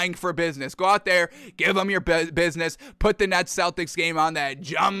dying for business. Go out there, give them your business, put the Nets Celtics game on that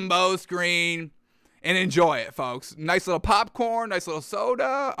jumbo screen, and enjoy it, folks. Nice little popcorn, nice little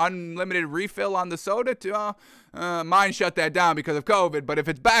soda, unlimited refill on the soda too. Mine shut that down because of COVID, but if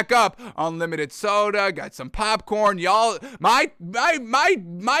it's back up, unlimited soda, got some popcorn, y'all. My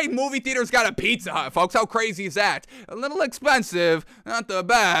movie theater's got a Pizza Hut, folks. How crazy is that? A little expensive, not the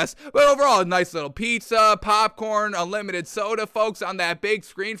best, but overall, a nice little pizza, popcorn, unlimited soda, folks, on that big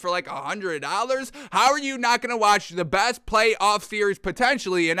screen for like $100. How are you not going to watch the best playoff series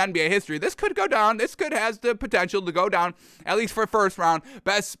potentially in NBA history? This could go down. This could has the potential to go down, at least for first round.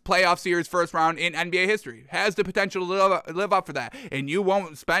 Best playoff series first round in NBA history. Has the potential to live up for that. And you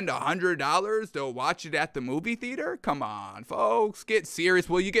won't spend $100 to watch it at the movie theater? Come on, folks. Get serious.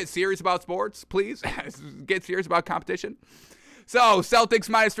 Will you get serious about sports, please? Get serious about competition. So, Celtics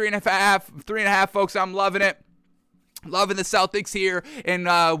minus 3.5, folks. I'm loving it. Loving the Celtics here, and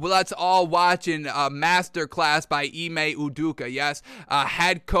let's all watch a masterclass by Ime Udoka. Yes,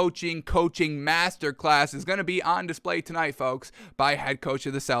 head coaching masterclass is going to be on display tonight, folks, by head coach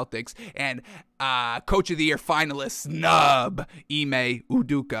of the Celtics and Coach of the Year finalist snub Ime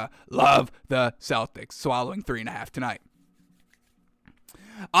Udoka. Love the Celtics, swallowing 3.5 tonight.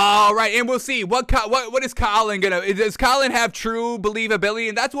 All right, and we'll see what is Colin gonna? Does Colin have true believability?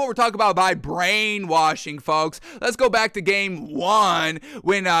 And that's what we're talking about by brainwashing, folks. Let's go back to game 1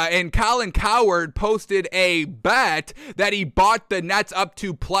 when and Colin Cowherd posted a bet that he bought the Nets up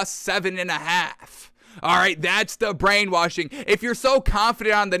to plus 7.5. All right, that's the brainwashing. If you're so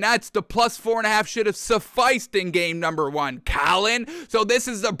confident on the Nets, the plus 4.5 should have sufficed in game number 1, Colin. So this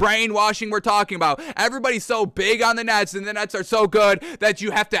is the brainwashing we're talking about. Everybody's so big on the Nets, and the Nets are so good that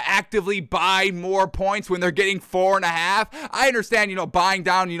you have to actively buy more points when they're getting 4.5. I understand, buying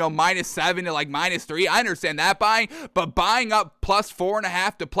down, -7 to like -3. I understand that buying, but buying up plus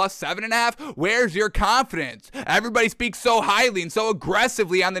 4.5 to plus 7.5, where's your confidence? Everybody speaks so highly and so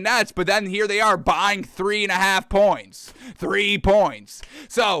aggressively on the Nets, but then here they are buying 3.5 points. 3 points.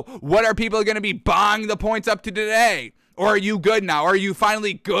 So, what are people going to be buying the points up to today? Or are you good now? Are you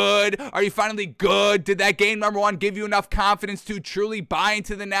finally good? Are you finally good? Did that game number 1 give you enough confidence to truly buy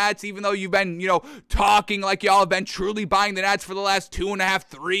into the Nets, even though you've been, talking like y'all have been truly buying the Nets for the last 2.5,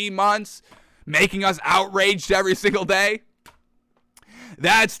 3 months, making us outraged every single day?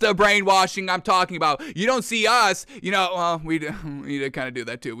 That's the brainwashing I'm talking about. You don't see us, we did kind of do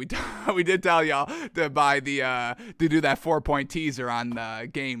that too. We did tell y'all to buy to do that 4-point teaser on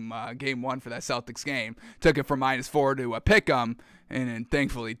game 1 for that Celtics game. Took it from -4 to a pick 'em, and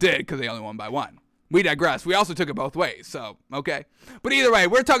thankfully did because they only won by 1. We digress. We also took it both ways, so, okay? But either way,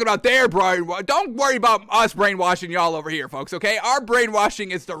 we're talking about their brainwashing. Don't worry about us brainwashing y'all over here, folks, okay? Our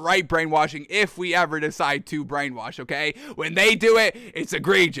brainwashing is the right brainwashing if we ever decide to brainwash, okay? When they do it, it's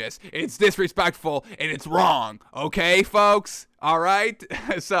egregious, it's disrespectful, and it's wrong, okay, folks? All right?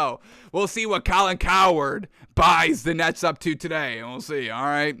 So, we'll see what Colin Cowherd buys the Nets up to today, and we'll see, all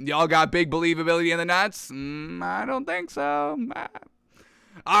right? Y'all got big believability in the Nets? I don't think so.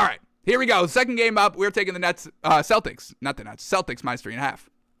 All right. Here we go. Second game up. We're taking the Celtics minus 3.5.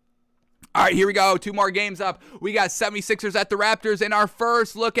 All right, here we go. 2 more games up. We got 76ers at the Raptors in our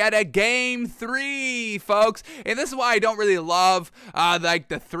first look at a game 3, folks. And this is why I don't really love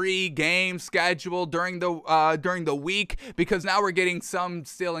the 3-game schedule during the week, because now we're getting some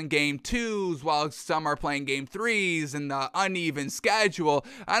still in game 2s while some are playing game 3s and the uneven schedule.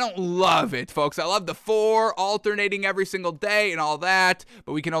 I don't love it, folks. I love the 4 alternating every single day and all that,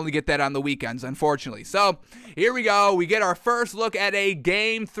 but we can only get that on the weekends, unfortunately. So here we go. We get our first look at a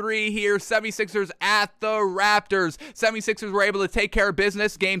game 3 here. 76ers at the Raptors. 76ers were able to take care of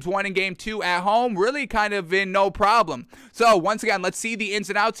business games 1 and game 2 at home, really kind of in no problem. So once again, let's see the ins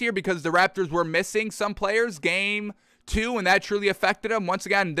and outs here, because the Raptors were missing some players game 2, and that truly affected them. Once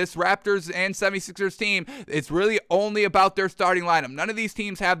again, this Raptors and 76ers team, it's really only about their starting lineup. None of these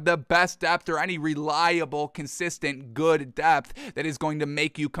teams have the best depth or any reliable, consistent, good depth that is going to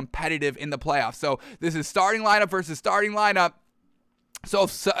make you competitive in the playoffs. So this is starting lineup versus starting lineup. So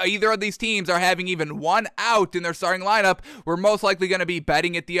if either of these teams are having even one out in their starting lineup, we're most likely going to be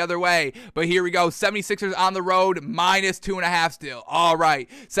betting it the other way. But here we go. 76ers on the road, minus 2.5 still. All right.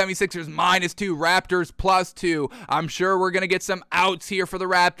 76ers -2, Raptors +2. I'm sure we're going to get some outs here for the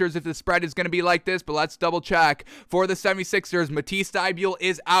Raptors if the spread is going to be like this, but let's double check. For the 76ers, Matisse Thybulle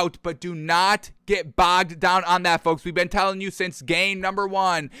is out, but do not get bogged down on that, folks. We've been telling you since game number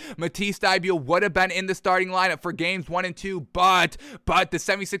 1, Matisse Thybulle would have been in the starting lineup for games 1 and 2, but the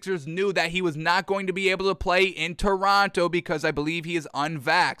 76ers knew that he was not going to be able to play in Toronto because I believe he is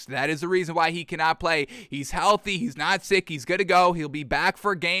unvaxxed. That is the reason why he cannot play. He's healthy. He's not sick. He's good to go. He'll be back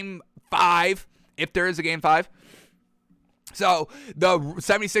for game 5, if there is a game 5. So the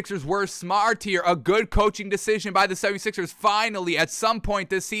 76ers were smart here. A good coaching decision by the 76ers. Finally, at some point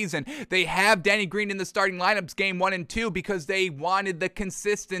this season, they have Danny Green in the starting lineups game 1 and 2 because they wanted the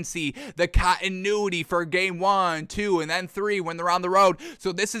consistency, the continuity for game 1, 2, and then 3 when they're on the road.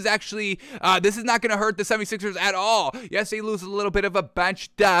 So this is actually, this is not going to hurt the 76ers at all. Yes, they lose a little bit of a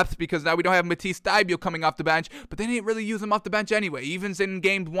bench depth because now we don't have Matisse Thybulle coming off the bench, but they didn't really use him off the bench anyway, even in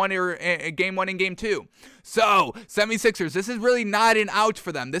game 1 or game 1 and game 2. So 76ers, this is really not an out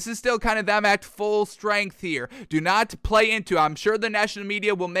for them. This is still kind of them at full strength here. Do not play into. I'm sure the national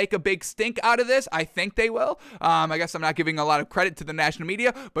media will make a big stink out of this. I think they will. I guess I'm not giving a lot of credit to the national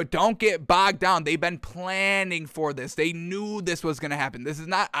media, but don't get bogged down. They've been planning for this. They knew this was going to happen. This is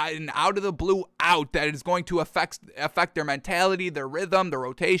not an out of the blue out that is going to affect their mentality, their rhythm, their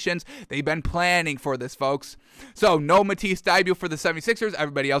rotations. They've been planning for this, folks. So no Matisse Thybulle for the 76ers.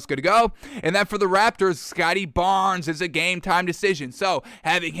 Everybody else good to go. And then for the Raptors, Scotty Barnes is a game time decision. So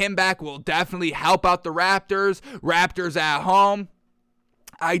having him back will definitely help out the Raptors. Raptors at home.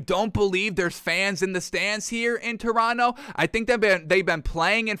 I don't believe there's fans in the stands here in Toronto. I think they've been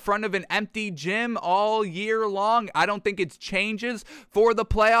playing in front of an empty gym all year long. I don't think it changes for the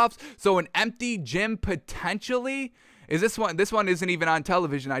playoffs. So an empty gym potentially. Is this one isn't even on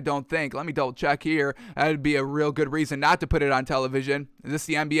television, I don't think. Let me double check here. That would be a real good reason not to put it on television. Is this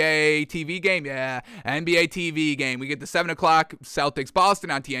the NBA TV game? Yeah, NBA TV game. We get the 7 o'clock Celtics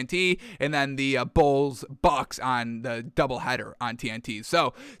Boston on TNT, and then the Bulls Bucks on the doubleheader on TNT.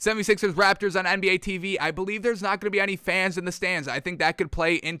 So 76ers Raptors on NBA TV. I believe there's not going to be any fans in the stands. I think that could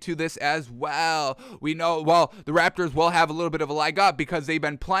play into this as well. We know, well, the Raptors will have a little bit of a leg up because they've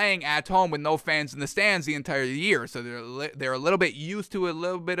been playing at home with no fans in the stands the entire year. So they're a little bit used to a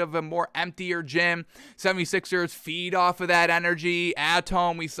little bit of a more emptier gym. 76ers feed off of that energy. At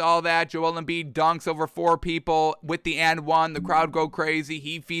home, we saw that. Joel Embiid dunks over 4 people with the and one. The crowd go crazy.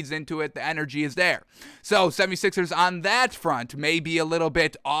 He feeds into it. The energy is there. So 76ers on that front may be a little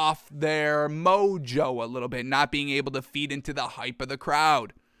bit off their mojo a little bit, not being able to feed into the hype of the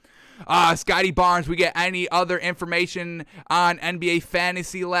crowd. Scotty Barnes, we get any other information on NBA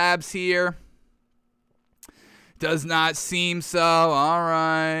Fantasy Labs here? Does not seem so. All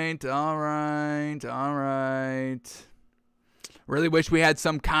right. Really wish we had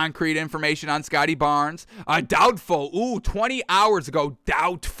some concrete information on Scotty Barnes. Doubtful. Ooh, 20 hours ago,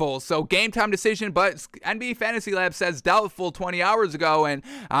 doubtful. So game time decision, but NBA Fantasy Lab says doubtful 20 hours ago, and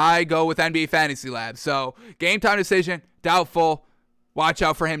I go with NBA Fantasy Lab. So game time decision, doubtful. Watch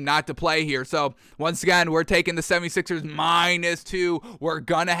out for him not to play here. So, once again, we're taking the 76ers -2. We're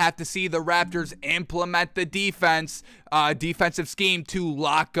going to have to see the Raptors implement the defensive scheme to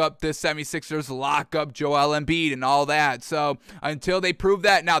lock up the 76ers, lock up Joel Embiid and all that. So, until they prove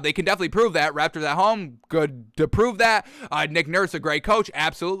that, now they can definitely prove that. Raptors at home, good to prove that. Nick Nurse, a great coach,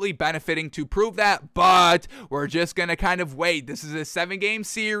 absolutely benefiting to prove that. But we're just going to kind of wait. This is a 7-game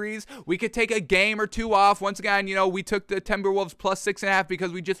series. We could take a game or 2 off. Once again, you know, we took the Timberwolves +6.5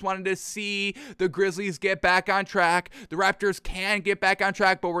 because we just wanted to see the Grizzlies get back on track. The Raptors can get back on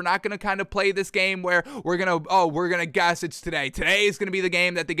track, but we're not going to kind of play this game where we're going to guess it's today. Today is going to be the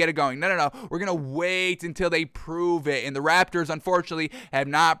game that they get it going. No. We're going to wait until they prove it. And the Raptors, unfortunately, have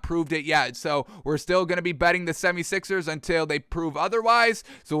not proved it yet. So we're still going to be betting the 76ers until they prove otherwise.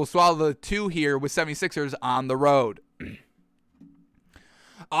 So we'll swallow the 2 here with 76ers on the road.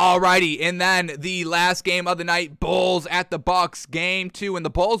 Alrighty, and then the last game of the night, Bulls at the Bucks, game 2, and the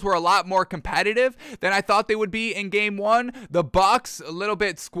Bulls were a lot more competitive than I thought they would be in game 1. The Bucks a little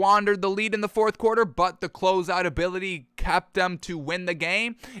bit squandered the lead in the 4th quarter, but the closeout ability kept them to win the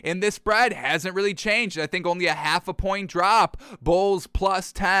game, and this spread hasn't really changed. I think only a ½ point drop. Bulls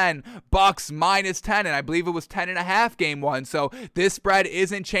 +10, Bucks -10, and I believe it was 10.5 game 1, so this spread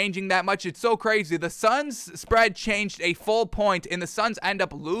isn't changing that much. It's so crazy. The Suns spread changed a full point, and the Suns end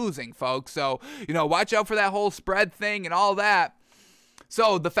up losing, folks. So, you know, watch out for that whole spread thing and all that.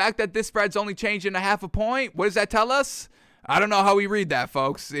 So, the fact that this spread's only changing a ½ point, what does that tell us? I don't know how we read that,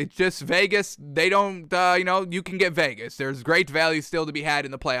 folks. It's just Vegas. They don't, you can get Vegas. There's great value still to be had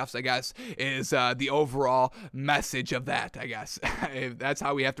in the playoffs, I guess, is the overall message of that, I guess. That's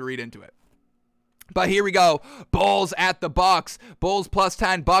how we have to read into it. But here we go. Bulls at the Bucks. Bulls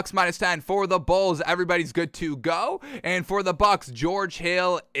 +10, Bucks -10. For the Bulls, everybody's good to go. And for the Bucks, George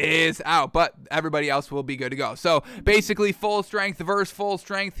Hill is out. But everybody else will be good to go. So basically full strength versus full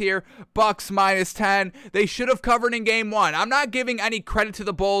strength here. Bucks -10. They should have covered in game 1. I'm not giving any credit to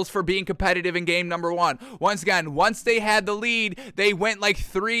the Bulls for being competitive in game number 1. Once again, once they had the lead, they went like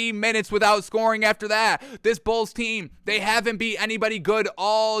 3 minutes without scoring after that. This Bulls team, they haven't beat anybody good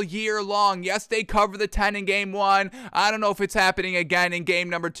all year long. Yes, they covered cover the 10 in game 1. I don't know if it's happening again in game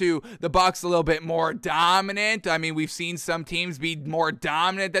number 2. The Bucks a little bit more dominant. I mean, we've seen some teams be more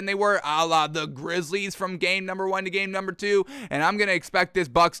dominant than they were, a la the Grizzlies from game number 1 to game number 2. And I'm going to expect this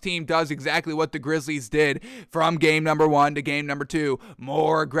Bucks team does exactly what the Grizzlies did from game number 1 to game number 2.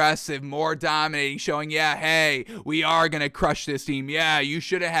 More aggressive, more dominating, showing, yeah, hey, we are going to crush this team. Yeah, you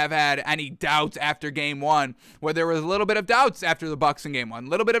shouldn't have had any doubts after game 1, where there was a little bit of doubts after the Bucks in game 1. A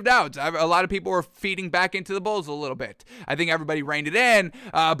little bit of doubts. A lot of people were feeding back into the Bulls a little bit. I think everybody reined it in,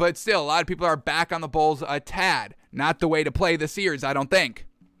 but still, a lot of people are back on the Bulls a tad. Not the way to play the series, I don't think.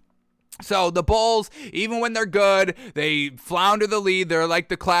 So the Bulls, even when they're good, they flounder the lead. They're like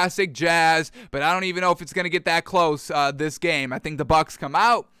the classic Jazz, but I don't even know if it's going to get that close this game. I think the Bucks come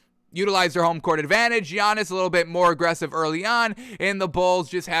out, utilize their home court advantage. Giannis a little bit more aggressive early on, and the Bulls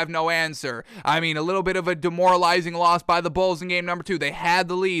just have no answer. I mean, a little bit of a demoralizing loss by the Bulls in game number 2. They had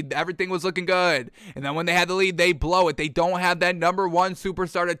the lead. Everything was looking good. And then when they had the lead, they blow it. They don't have that number 1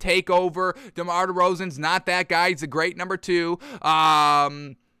 superstar to take over. DeMar DeRozan's not that guy. He's a great number 2.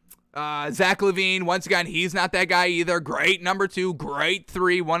 Zach LaVine, once again, he's not that guy either. Great number 2, great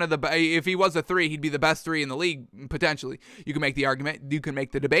 3. If he was a 3, he'd be the best 3 in the league, potentially. You can make the argument, you can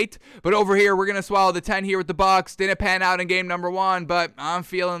make the debate. But over here, we're going to swallow the 10 here with the Bucks. Didn't pan out in game number 1, but I'm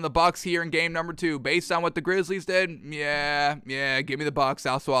feeling the Bucks here in game number 2. Based on what the Grizzlies did, yeah, give me the Bucks.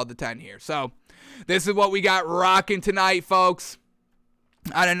 I'll swallow the 10 here. So, this is what we got rocking tonight, folks.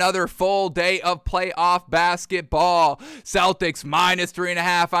 On another full day of playoff basketball. Celtics minus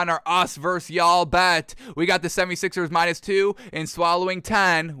 3.5 on our us versus y'all bet. We got the 76ers minus 2 and swallowing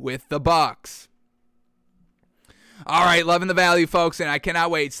 10 with the Bucks. All right, loving the value, folks, and I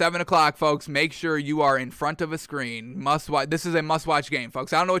cannot wait. 7 o'clock, folks. Make sure you are in front of a screen. Must watch. This is a must-watch game,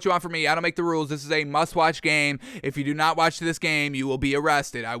 folks. I don't know what you want from me. I don't make the rules. This is a must-watch game. If you do not watch this game, you will be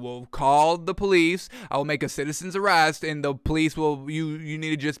arrested. I will call the police. I will make a citizen's arrest, and the police will. You need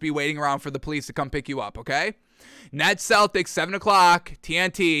to just be waiting around for the police to come pick you up, okay? Nets Celtics, 7 o'clock,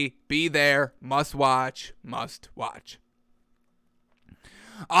 TNT. Be there. Must watch. Must watch.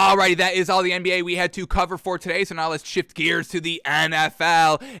 Alrighty, that is all the NBA we had to cover for today, so now let's shift gears to the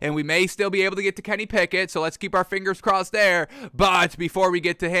NFL, and we may still be able to get to Kenny Pickett, so let's keep our fingers crossed there. But before we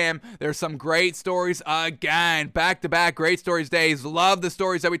get to him, there's some great stories again, back-to-back great stories days. Love the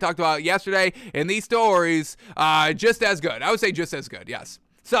stories that we talked about yesterday, and these stories, just as good. I would say just as good, yes.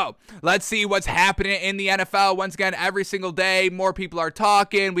 So, let's see what's happening in the NFL. Once again, every single day, more people are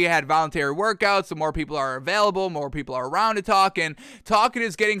talking. We had voluntary workouts, so more people are available, more people are around to talk, and talking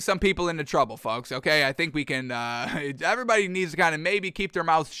is getting some people into trouble, folks, okay? I think we can, everybody needs to kind of maybe keep their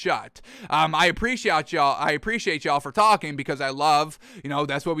mouths shut. I appreciate y'all for talking, because I love,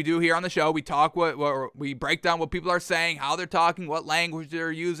 that's what we do here on the show. We talk, we break down what people are saying, how they're talking, what language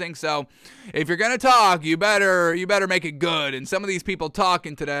they're using. So, if you're going to talk, you better make it good, and some of these people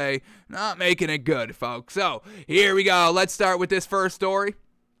talking today, not making it good, folks. So, here we go. Let's start with this first story.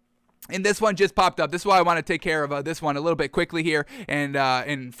 And this one just popped up. This is why I want to take care of this one a little bit quickly here,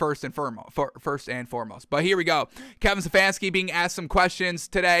 and first and foremost. But here we go. Kevin Stefanski being asked some questions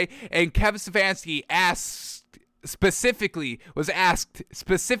today, and Kevin Stefanski was asked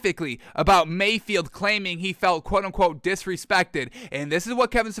specifically about Mayfield claiming he felt quote-unquote disrespected. And this is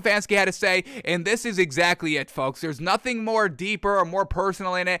what Kevin Stefanski had to say, and this is exactly it, folks. There's nothing more deeper or more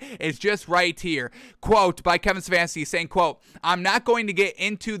personal in it. It's just right here. Quote by Kevin Stefanski saying, quote, "I'm not going to get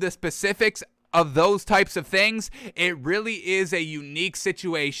into the specifics of those types of things. It really is a unique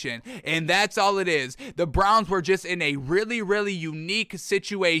situation, and that's all it is. The Browns were just in a really, really unique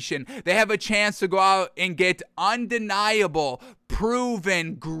situation. They have a chance to go out and get undeniable,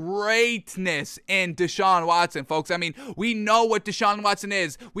 proven greatness in Deshaun Watson, folks. I mean, we know what Deshaun Watson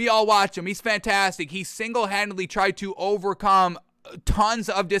is. We all watch him. He's fantastic. He single-handedly tried to overcome tons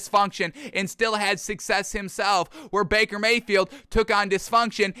of dysfunction and still had success himself, where Baker Mayfield took on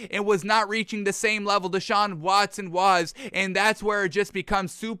dysfunction and was not reaching the same level Deshaun Watson was, and that's where it just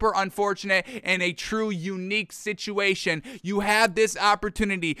becomes super unfortunate and a true unique situation. You have this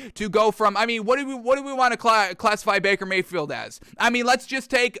opportunity to go from, I mean, what do we want to classify Baker Mayfield as? I mean, let's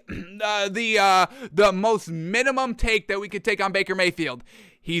just take the most minimum take that we could take on Baker Mayfield.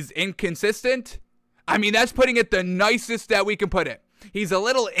 He's inconsistent. I mean, that's putting it the nicest that we can put it. He's a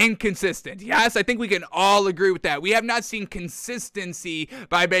little inconsistent. Yes, I think we can all agree with that. We have not seen consistency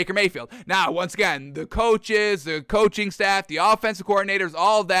by Baker Mayfield. Now, once again, the coaches, the coaching staff, the offensive coordinators,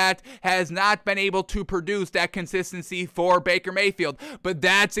 all that has not been able to produce that consistency for Baker Mayfield. But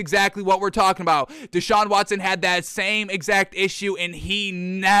that's exactly what we're talking about. Deshaun Watson had that same exact issue, and he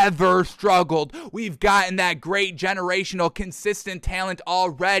never struggled. We've gotten that great generational, consistent talent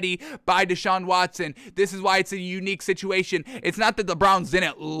already by Deshaun Watson. This is why it's a unique situation. It's not that the Browns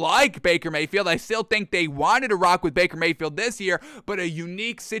didn't like Baker Mayfield. I still think they wanted to rock with Baker Mayfield this year, but a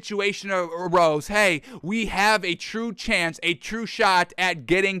unique situation arose. Hey, we have a true chance, a true shot at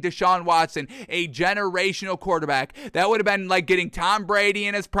getting Deshaun Watson, a generational quarterback. That would have been like getting Tom Brady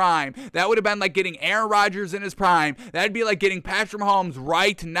in his prime. That would have been like getting Aaron Rodgers in his prime. That'd be like getting Patrick Mahomes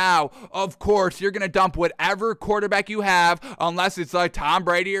right now. Of course, you're going to dump whatever quarterback you have, unless it's like Tom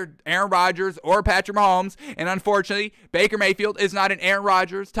Brady or Aaron Rodgers or Patrick Mahomes. And unfortunately, Baker Mayfield is not an Aaron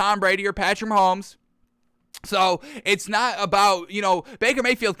Rodgers, Tom Brady, or Patrick Mahomes. So it's not about, Baker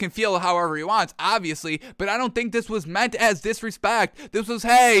Mayfield can feel however he wants, obviously, but I don't think this was meant as disrespect. This was,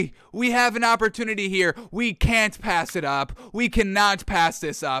 hey, we have an opportunity here. We can't pass it up. We cannot pass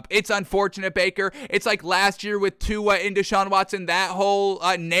this up. It's unfortunate, Baker. It's like last year with Tua and Deshaun Watson, that whole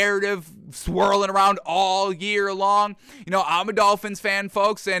narrative swirling around all year long. I'm a Dolphins fan,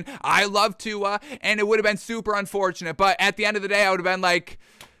 folks, and I love Tua, and it would have been super unfortunate, but at the end of the day, I would have been like,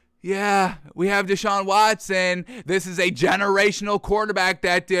 yeah, we have Deshaun Watson. This is a generational quarterback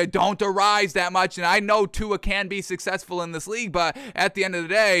that don't arise that much. And I know Tua can be successful in this league, but at the end of the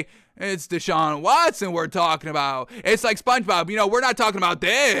day, it's Deshaun Watson we're talking about. It's like SpongeBob. We're not talking about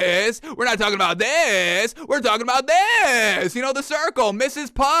this. We're not talking about this. We're talking about this. The circle.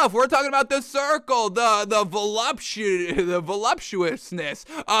 Mrs. Puff. We're talking about the circle. The voluptuousness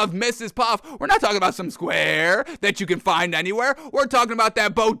of Mrs. Puff. We're not talking about some square that you can find anywhere. We're talking about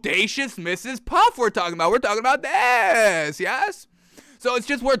that bodacious Mrs. Puff we're talking about. We're talking about this. Yes? So it's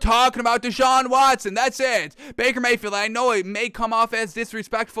just we're talking about Deshaun Watson. That's it. Baker Mayfield, I know it may come off as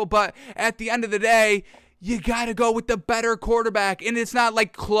disrespectful, but at the end of the day, you got to go with the better quarterback. And it's not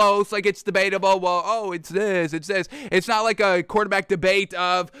like close, like it's debatable. Well, it's this, it's this. It's not like a quarterback debate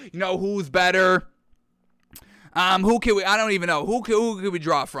of, who's better. Who can we, I don't even know. Who can we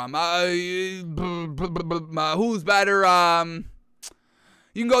draw from? Who's better?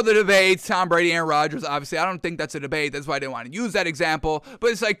 You can go to the debates, Tom Brady, Aaron Rodgers, obviously. I don't think that's a debate. That's why I didn't want to use that example.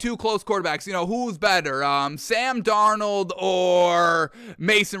 But it's like two close quarterbacks. Who's better? Sam Darnold or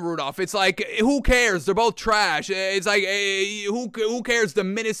Mason Rudolph? It's like, who cares? They're both trash. It's like, who cares the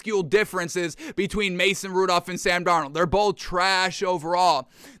minuscule differences between Mason Rudolph and Sam Darnold? They're both trash overall.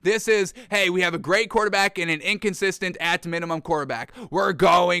 This is, hey, we have a great quarterback and an inconsistent at minimum quarterback. We're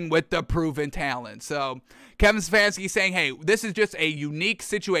going with the proven talent. So Kevin Stefanski saying, hey, this is just a unique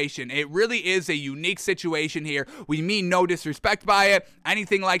situation. It really is a unique situation here. We mean no disrespect by it,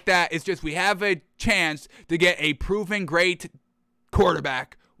 anything like that. It's just we have a chance to get a proven great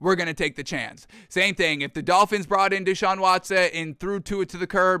quarterback. We're going to take the chance. Same thing. If the Dolphins brought in Deshaun Watson and threw Tua to the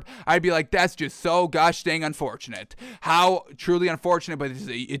curb, I'd be like, that's just so gosh dang unfortunate. How truly unfortunate, but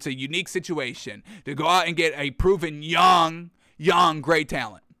it's a unique situation to go out and get a proven young, great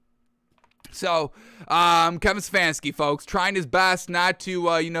talent. So, Kevin Stefanski, folks, trying his best not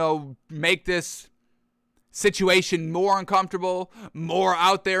to, make this situation more uncomfortable, more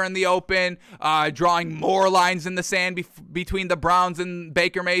out there in the open, drawing more lines in the sand between the Browns and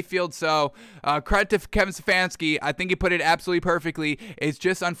Baker Mayfield. So, credit to Kevin Stefanski. I think he put it absolutely perfectly. It's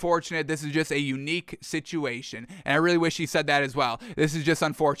just unfortunate. This is just a unique situation. And I really wish he said that as well. This is just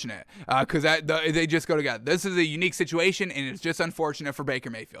unfortunate because they just go together. This is a unique situation, and it's just unfortunate for Baker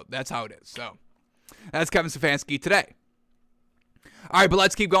Mayfield. That's how it is. So, that's Kevin Stefanski today. All right, but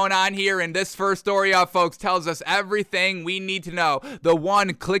let's keep going on here. And this first story up, folks, tells us everything we need to know. The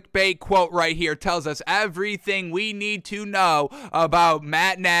one clickbait quote right here tells us everything we need to know about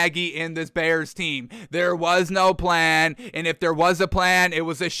Matt Nagy and this Bears team. There was no plan, and if there was a plan, it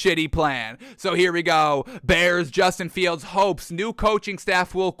was a shitty plan. So here we go. Bears Justin Fields hopes new coaching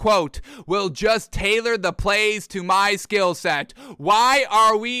staff will, quote, will just tailor the plays to my skill set. Why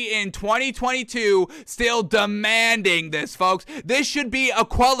are we in 2022 still demanding this, folks? This should be a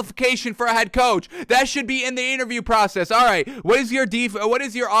qualification for a head coach. That should be in the interview process. All right, what is your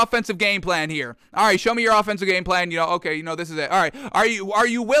offensive game plan here? All right, show me your offensive game plan. Okay, this is it. All right, are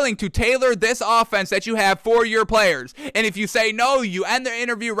you willing to tailor this offense that you have for your players? And if you say no, you end the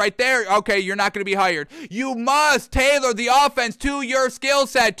interview right there. Okay, you're not going to be hired. You must tailor the offense to your skill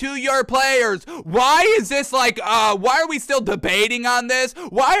set, to your players. Why is this why are we still debating on this?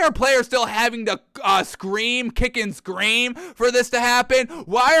 Why are players still having to kick and scream for this to happen?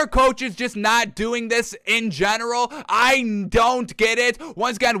 Why are coaches just not doing this in general? I don't get it.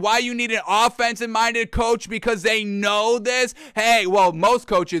 Once again, why you need an offensive-minded coach because they know this? Hey, well, most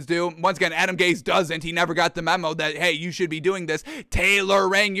coaches do. Once again, Adam Gase doesn't. He never got the memo that, hey, you should be doing this.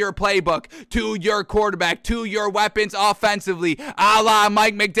 Tailoring your playbook to your quarterback, to your weapons offensively, a la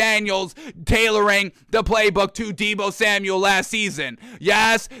Mike McDaniels tailoring the playbook to Deebo Samuel last season.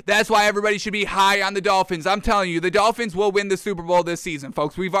 Yes, that's why everybody should be high on the Dolphins. I'm telling you, the Dolphins will win the Super Bowl this season,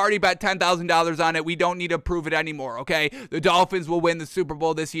 folks. We've already bet $10,000 on it. We don't need to prove it anymore, okay? The Dolphins will win the Super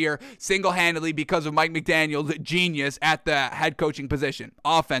Bowl this year single-handedly because of Mike McDaniel's genius at the head coaching position,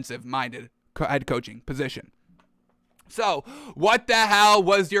 offensive-minded head coaching position. So, what the hell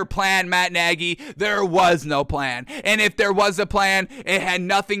was your plan, Matt Nagy? There was no plan. And if there was a plan, it had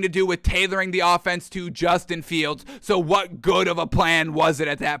nothing to do with tailoring the offense to Justin Fields. So what good of a plan was it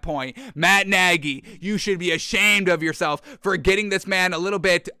at that point? Matt Nagy, you should be ashamed of yourself for getting this man a little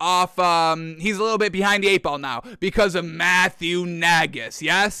bit off, he's a little bit behind the 8 ball now because of Matthew Nagy,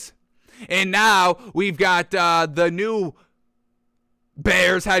 yes? And now we've got the new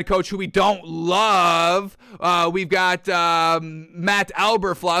Bears head coach who we don't love. We've got Matt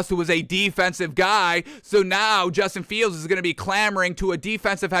Eberflus, who was a defensive guy. So now Justin Fields is going to be clamoring to a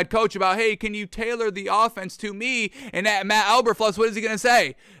defensive head coach about, hey, can you tailor the offense to me? And Matt Eberflus, what is he going to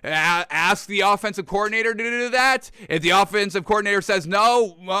say? Ask the offensive coordinator to do that? If the offensive coordinator says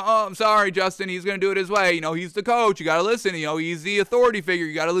no, I'm sorry, Justin, he's going to do it his way. You know, he's the coach. You got to listen. You know, he's the authority figure.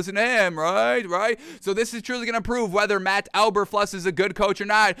 You got to listen to him, right? So this is truly going to prove whether Matt Eberflus is a good coach or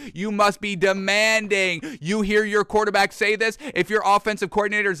not. You must be demanding. You hear your quarterback say this. If your offensive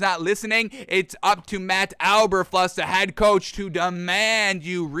coordinator is not listening, it's up to Matt Eberflus, the head coach, to demand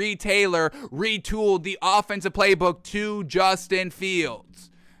you retool the offensive playbook to Justin Fields.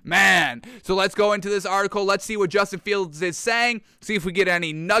 Man, so let's go into this article. Let's see what Justin Fields is saying. See if we get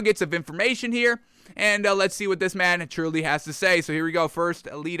any nuggets of information here. And let's see what this man truly has to say. So here we go. First,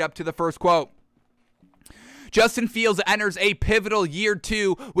 lead up to the first quote. Justin Fields enters a pivotal year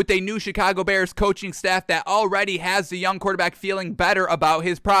 2 with a new Chicago Bears coaching staff that already has the young quarterback feeling better about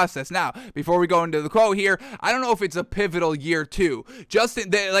his process. Now, before we go into the quote here, I don't know if it's a pivotal year 2. This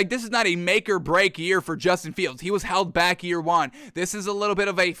is not a make or break year for Justin Fields. He was held back year 1. This is a little bit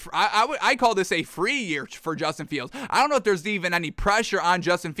of I call this a free year for Justin Fields. I don't know if there's even any pressure on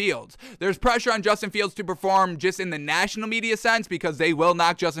Justin Fields. There's pressure on Justin Fields to perform just in the national media sense because they will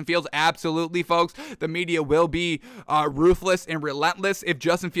knock Justin Fields. Absolutely, folks. The media will be ruthless and relentless if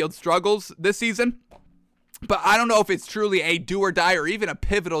Justin Fields struggles this season. But I don't know if it's truly a do or die or even a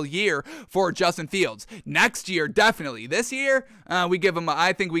pivotal year for Justin Fields. Next year, definitely. This year,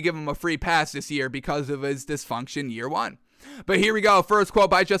 I think we give him a free pass this year because of his dysfunction year 1. But here we go. First quote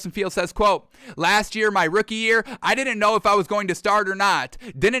by Justin Fields says, quote, "Last year, my rookie year, I didn't know if I was going to start or not.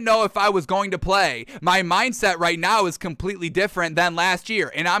 Didn't know if I was going to play. My mindset right now is completely different than last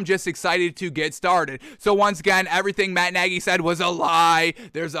year, and I'm just excited to get started." So once again, everything Matt Nagy said was a lie.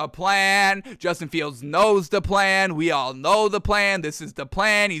 There's a plan. Justin Fields knows the plan. We all know the plan. This is the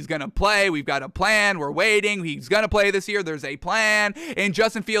plan. He's going to play. We've got a plan. We're waiting. He's going to play this year. There's a plan. And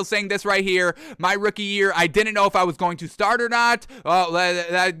Justin Fields saying this right here, my rookie year, I didn't know if I was going to start or not.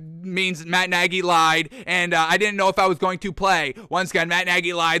 That means Matt Nagy lied, and I didn't know if I was going to play. Once again, Matt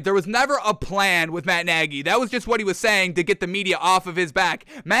Nagy lied. There was never a plan with Matt Nagy. That was just what he was saying to get the media off of his back.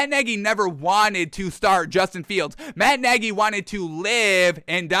 Matt Nagy never wanted to start Justin Fields. Matt Nagy wanted to live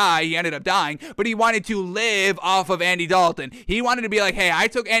and die. He ended up dying, but he wanted to live off of Andy Dalton. He wanted to be like, hey, I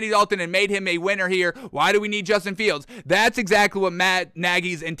took Andy Dalton and made him a winner here. Why do we need Justin Fields? That's exactly what Matt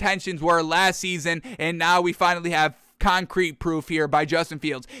Nagy's intentions were last season, and now we finally have concrete proof here by Justin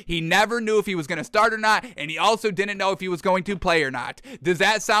Fields. He never knew if he was going to start or not, and he also didn't know if he was going to play or not. Does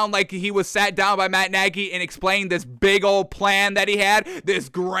that sound like he was sat down by Matt Nagy and explained this big old plan that he had? This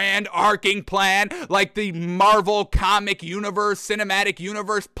grand arcing plan, like the Marvel comic universe, cinematic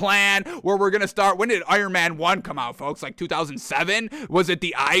universe plan, where we're going to start. When did Iron Man 1 come out, folks? Like 2007? Was it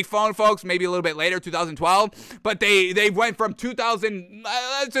the iPhone, folks? Maybe a little bit later, 2012? But they went from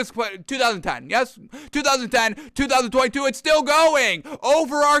 2010, yes? 2010, 2022, it's still going.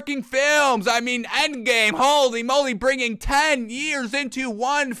 Overarching films. I mean, Endgame. Holy moly, bringing 10 years into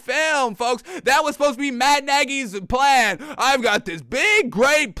one film, folks. That was supposed to be Matt Nagy's plan. I've got this big,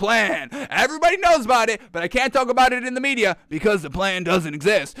 great plan. Everybody knows about it, but I can't talk about it in the media because the plan doesn't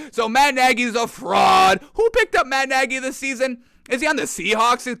exist. So Matt Nagy's a fraud. Who picked up Matt Nagy this season? Is he on the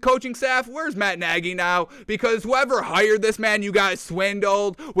Seahawks coaching staff? Where's Matt Nagy now? Because whoever hired this man, you guys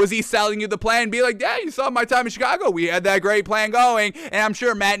swindled. Was he selling you the plan? Be like, yeah, you saw my time in Chicago. We had that great plan going. And I'm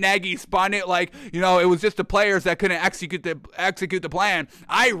sure Matt Nagy spun it like, it was just the players that couldn't execute the plan.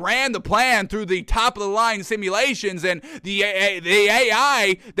 I ran the plan through the top of the line simulations, and the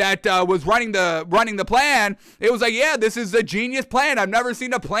AI that was running the plan, it was like, yeah, this is a genius plan. I've never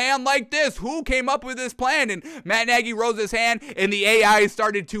seen a plan like this. Who came up with this plan? And Matt Nagy rose his hand, and the AI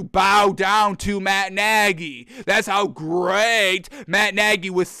started to bow down to Matt Nagy. That's how great Matt Nagy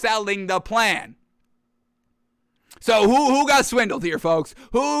was selling the plan. So who got swindled here, folks?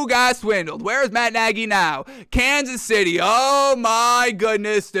 Who got swindled? Where's Matt Nagy now? Kansas City. Oh, my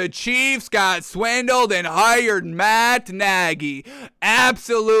goodness. The Chiefs got swindled and hired Matt Nagy.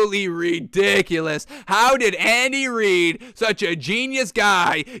 Absolutely ridiculous. How did Andy Reid, such a genius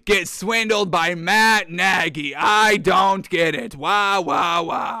guy, get swindled by Matt Nagy? I don't get it. Wow, wow,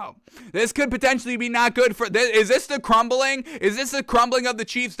 wow. This could potentially be not good for this. Is this the crumbling? Is this the crumbling of the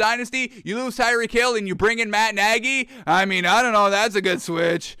Chiefs dynasty? You lose Tyreek Hill and you bring in Matt Nagy? I mean, I don't know. That's a good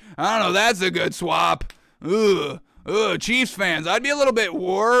switch. I don't know. That's a good swap. Chiefs fans, I'd be a little bit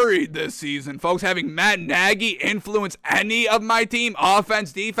worried this season, folks, having Matt Nagy influence any of my team,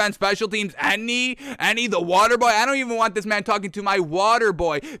 offense, defense, special teams, any, the water boy. I don't even want this man talking to my water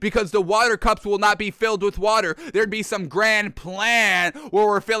boy, because the water cups will not be filled with water. There'd be some grand plan where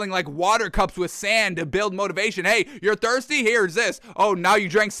we're filling like water cups with sand to build motivation. Hey, you're thirsty? Here's this. Oh, now you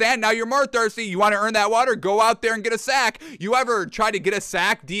drank sand? Now you're more thirsty. You want to earn that water? Go out there and get a sack. You ever try to get a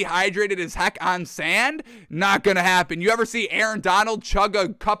sack dehydrated as heck on sand? Not gonna happen. You ever see Aaron Donald chug a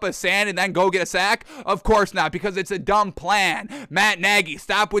cup of sand and then go get a sack? Of course not, because it's a dumb plan. Matt Nagy,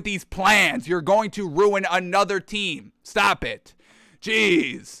 stop with these plans. You're going to ruin another team. Stop it.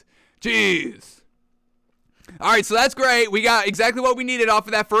 Jeez. All right, so that's great. We got exactly what we needed off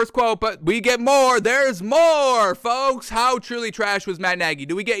of that first quote, but we get more. There's more, folks. How truly trash was Matt Nagy?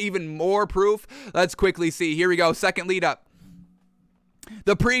 Do we get even more proof? Let's quickly see. Here we go. Second lead up.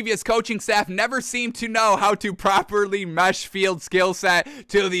 The previous coaching staff never seemed to know how to properly mesh field skill set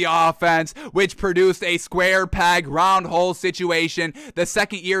to the offense, which produced a square peg, round hole situation. The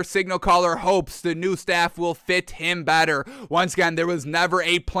second-year signal caller hopes the new staff will fit him better. Once again, there was never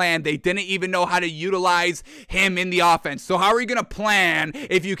a plan. They didn't even know how to utilize him in the offense. So how are you going to plan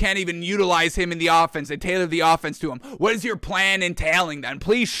if you can't even utilize him in the offense and tailor the offense to him? What is your plan entailing then?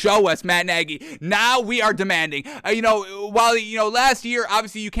 Please show us, Matt Nagy. Now we are demanding. Last year,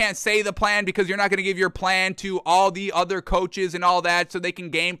 obviously you can't say the plan because you're not going to give your plan to all the other coaches and all that so they can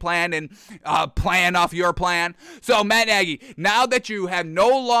game plan and plan off your plan. So Matt Nagy, now that you have no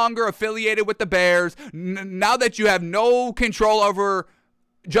longer affiliated with the Bears, now that you have no control over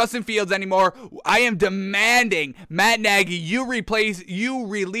Justin Fields anymore, I am demanding, Matt Nagy, you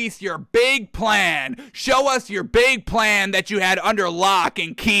release your big plan. Show us your big plan that you had under lock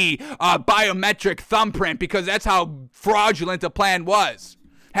and key, biometric thumbprint, because that's how fraudulent the plan was.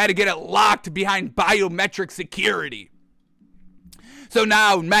 Had to get it locked behind biometric security. So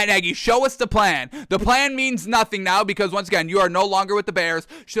now, Matt Nagy, show us the plan. The plan means nothing now because, once again, you are no longer with the Bears.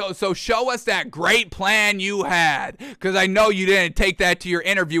 So show us that great plan you had, because I know you didn't take that to your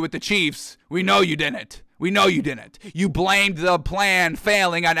interview with the Chiefs. We know you didn't. You blamed the plan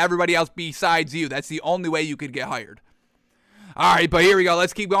failing on everybody else besides you. That's the only way you could get hired. All right, but here we go.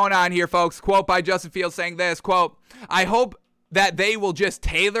 Let's keep going on here, folks. Quote by Justin Fields saying this, quote, I hope that they will just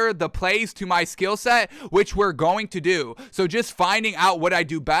tailor the plays to my skill set, which we're going to do. So just finding out what I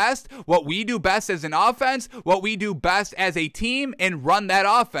do best, what we do best as an offense, what we do best as a team, and run that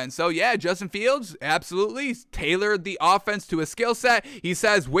offense. So yeah, Justin Fields absolutely tailored the offense to a skill set. He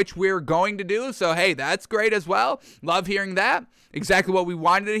says which we're going to do. So hey, that's great as well. Love hearing that. Exactly what we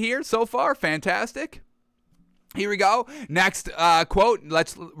wanted to hear so far. Fantastic. Here we go. Next quote.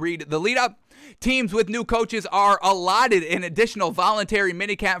 Let's read the lead up. Teams with new coaches are allotted an additional voluntary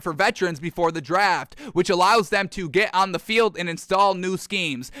minicamp for veterans before the draft, which allows them to get on the field and install new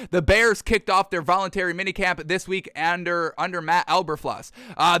schemes. The Bears kicked off their voluntary minicamp this week under Matt Eberflus.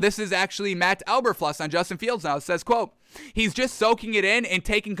 This is actually Matt Eberflus on Justin Fields now. It says, quote, he's just soaking it in and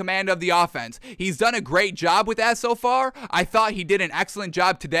taking command of the offense. He's done a great job with that so far. I thought he did an excellent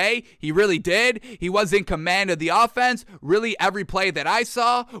job today. He really did. He was in command of the offense. Really every play that I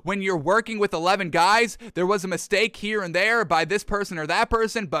saw. When you're working with with 11 guys. There was a mistake here and there by this person or that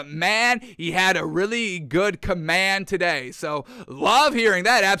person, but man, he had a really good command today. So love hearing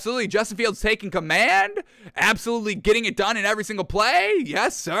that. Absolutely. Justin Fields taking command, absolutely getting it done in every single play.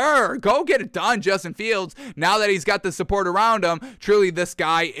 Yes, sir. Go get it done, Justin Fields. Now that he's got the support around him, truly this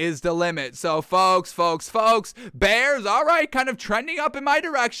guy is the limit. So folks, Bears, all right, kind of trending up in my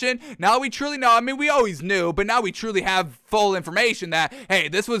direction. Now we truly know, I mean, we always knew, but now we truly have full information that, hey,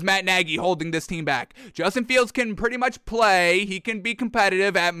 this was Matt Nagy holding this team back. Justin Fields can pretty much play. He can be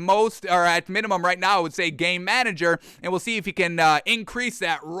competitive at most, or at minimum right now, I would say game manager, and we'll see if he can increase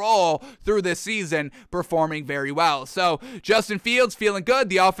that role through this season, performing very well. So Justin Fields feeling good.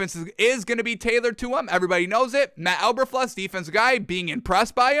 The offense is going to be tailored to him. Everybody knows it. Matt Eberflus, defensive guy, being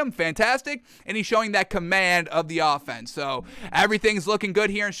impressed by him. Fantastic. And he's showing that command of the offense. So everything's looking good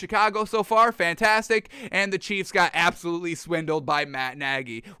here in Chicago so far. Fantastic. And the Chiefs got absolutely swindled by Matt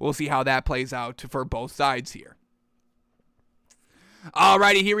Nagy. We'll see how that plays out for both sides here.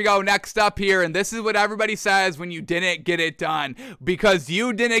 Alrighty, here we go. Next up here, and this is what everybody says when you didn't get it done. Because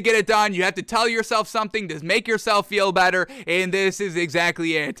you didn't get it done, you have to tell yourself something to make yourself feel better, and this is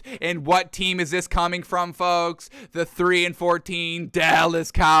exactly it. And what team is this coming from, folks? The 3-14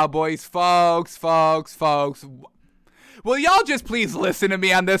 Dallas Cowboys, folks. Will y'all just please listen to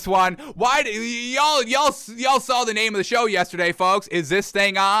me on this one? Why do y'all saw the name of the show yesterday, folks? Is this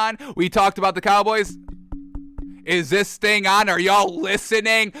thing on? We talked about the Cowboys. Is this thing on? Are y'all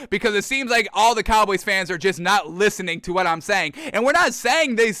listening? Because it seems like all the Cowboys fans are just not listening to what I'm saying. And we're not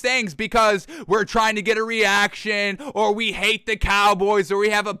saying these things because we're trying to get a reaction, or we hate the Cowboys, or we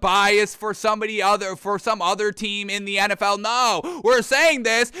have a bias for some other team in the NFL. No, we're saying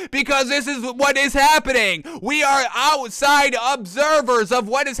this because this is what is happening. We are outside observers of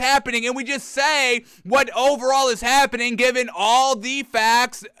what is happening, and we just say what overall is happening given all the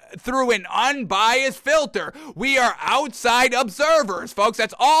facts through an unbiased filter. We are outside observers, folks.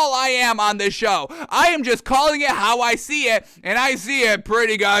 That's all I am on this show. I am just calling it how I see it, and I see it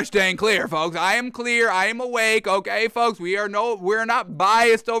pretty gosh dang clear, folks. I am clear. I am awake. Okay, folks. We're not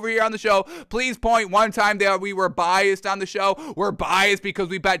biased over here on the show. Please point one time that we were biased on the show. We're biased because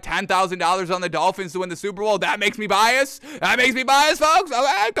we bet $10,000 on the Dolphins to win the Super Bowl. That makes me biased. That makes me biased, folks.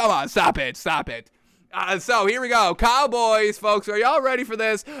 Okay, come on, stop it. So here we go. Cowboys, folks, are y'all ready for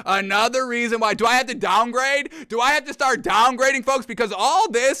this? Another reason why. Do I have to downgrade? Do I have to start downgrading, folks? Because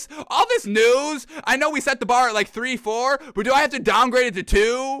all this news, I know we set the bar at like 3-4, but do I have to downgrade it to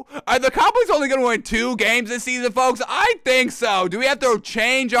 2? Are the Cowboys only going to win 2 games this season, folks? I think so. Do we have to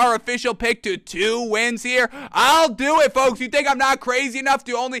change our official pick to 2 wins here? I'll do it, folks. You think I'm not crazy enough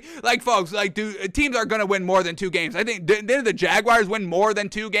to only, like, folks, like, teams are going to win more than 2 games. I think, didn't the Jaguars win more than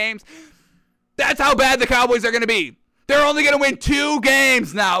 2 games? That's how bad the Cowboys are going to be. They're only going to win 2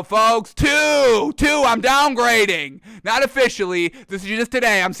 games now, folks. 2. I'm downgrading. Not officially. This is just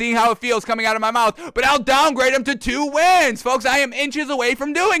today. I'm seeing how it feels coming out of my mouth. But I'll downgrade them to 2 wins. Folks, I am inches away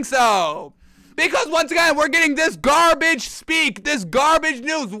from doing so. Because once again, we're getting this garbage speak, this garbage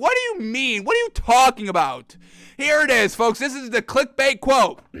news. What do you mean? What are you talking about? Here it is, folks. This is the clickbait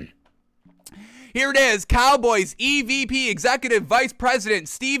quote. Here it is. Cowboys EVP, Executive Vice President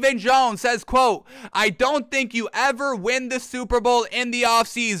Stephen Jones says, quote, "I don't think you ever win the Super Bowl in the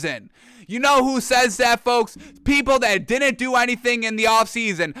offseason." You know who says that, folks? People that didn't do anything in the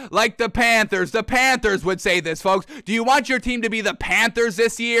offseason, like the Panthers. The Panthers would say this, folks. Do you want your team to be the Panthers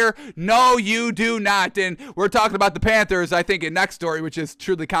this year? No, you do not. And we're talking about the Panthers, I think, in next story, which is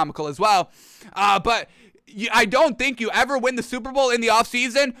truly comical as well. But I don't think you ever win the Super Bowl in the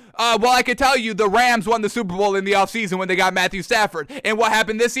offseason. Well, I can tell you the Rams won the Super Bowl in the offseason when they got Matthew Stafford. And what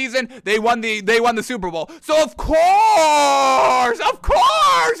happened this season? They won the Super Bowl. So of course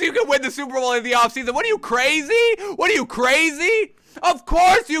you can win the Super Bowl in the offseason. What are you, crazy? Of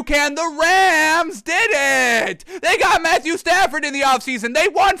course you can. The Rams did it. They got Matthew Stafford in the offseason. They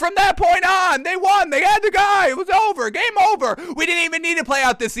won from that point on. They won. They had the guy. It was over. Game over. We didn't even need to play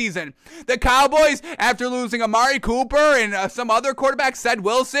out this season. The Cowboys, after losing Amari Cooper and some other quarterback, Ced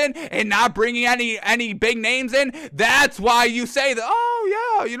Wilson, and not bringing any big names in, that's why you say that,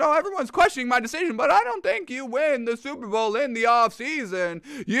 oh, yeah, everyone's questioning my decision, but I don't think you win the Super Bowl in the offseason.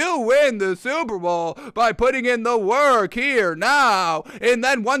 You win the Super Bowl by putting in the work here now. And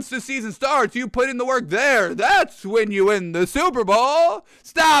then once the season starts, you put in the work there. That's when you win the Super Bowl.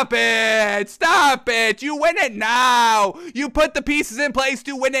 Stop it. You win it now. You put the pieces in place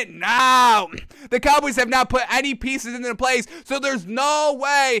to win it now. The Cowboys have not put any pieces into place, so there's no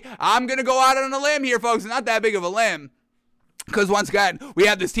way I'm going to go out on a limb here, folks. Not that big of a limb. Because once again, we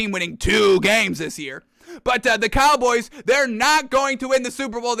have this team winning 2 games this year. But the Cowboys, they're not going to win the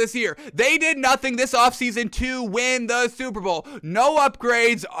Super Bowl this year. They did nothing this offseason to win the Super Bowl. No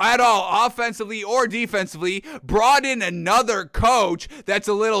upgrades at all, offensively or defensively. Brought in another coach that's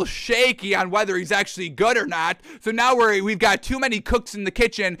a little shaky on whether he's actually good or not. So now we've got too many cooks in the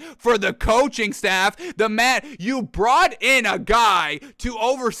kitchen for the coaching staff. You brought in a guy to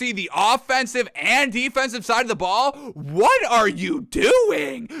oversee the offensive and defensive side of the ball. What are you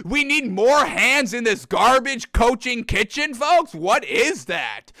doing? We need more hands in this garbage coaching kitchen, folks. What is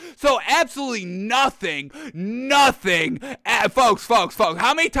that? So absolutely nothing. Folks,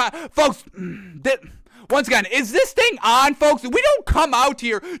 how many times, folks, once again, is this thing on, folks? We don't come out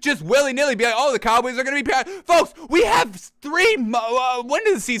here just willy-nilly be like, oh, the Cowboys are going to be bad. Folks, we have when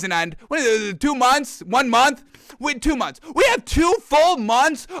does the season end? 2 months? 1 month? 2 months. We have 2 full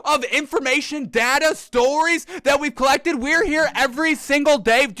months of information, data, stories that we've collected. We're here every single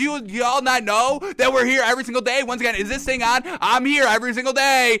day. Do y'all not know that we're here every single day? Once again, is this thing on? I'm here every single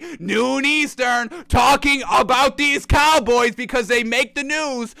day, noon Eastern, talking about these Cowboys because they make the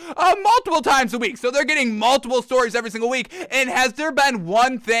news multiple times a week. So they're getting multiple stories every single week. And has there been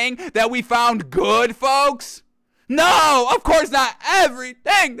one thing that we found good, folks? No, of course not.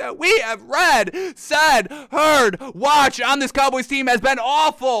 Everything that we have read, said, heard, watched on this Cowboys team has been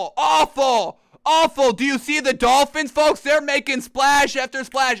awful. Do you see the Dolphins, folks? They're making splash after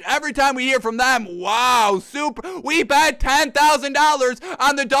splash every time we hear from them. Wow, super. We bet $10,000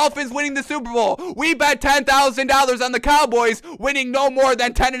 on the Dolphins winning the Super Bowl. We bet $10,000 on the Cowboys winning no more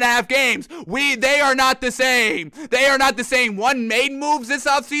than 10.5 games. They are not the same. One made moves this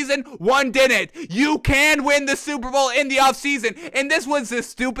offseason, one didn't. You can win the Super Bowl in the offseason. And this was the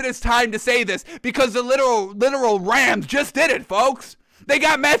stupidest time to say this because the literal Rams just did it, folks. They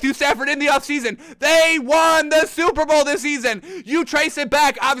got Matthew Stafford in the offseason. They won the Super Bowl this season. You trace it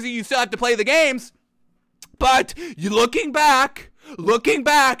back. Obviously, you still have to play the games. But looking back,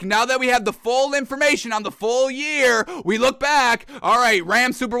 now that we have the full information on the full year, we look back. All right,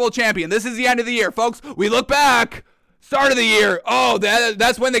 Rams Super Bowl champion. This is the end of the year, folks. We look back. Start of the year, oh,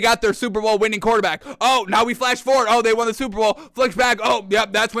 that's when they got their Super Bowl winning quarterback. Oh, now we flash forward. Oh, they won the Super Bowl. Flicks back. Oh,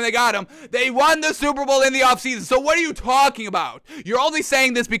 yep, that's when they got him. They won the Super Bowl in the offseason. So what are you talking about? You're only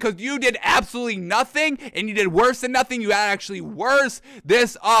saying this because you did absolutely nothing and you did worse than nothing. You had actually worse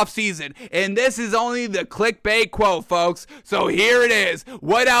this offseason. And this is only the clickbait quote, folks. So here it is.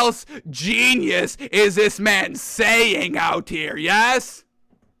 What else genius is this man saying out here? Yes?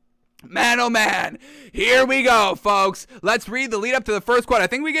 Man, oh man, here we go, folks. Let's read the lead up to the first quote. I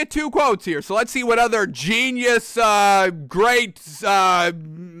think we get 2 quotes here, so let's see what other genius, great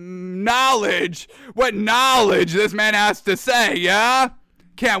knowledge this man has to say, yeah?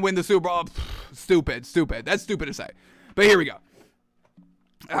 Can't win the Super Bowl. Stupid. That's stupid to say. But here we go.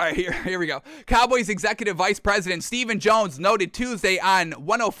 All right, here we go. Cowboys Executive Vice President Stephen Jones noted Tuesday on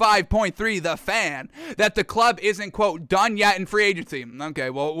 105.3 The Fan that the club isn't, quote, done yet in free agency. Okay,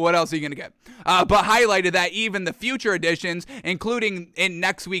 well, what else are you going to get? But highlighted that even the future additions, including in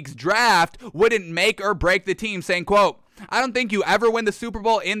next week's draft, wouldn't make or break the team, saying, quote, I don't think you ever win the Super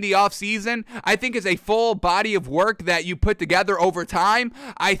Bowl in the offseason. I think it's a full body of work that you put together over time.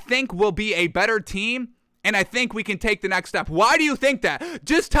 I think we'll be a better team. And I think we can take the next step. Why do you think that?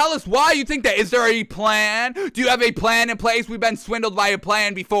 Just tell us why you think that. Is there a plan? Do you have a plan in place? We've been swindled by a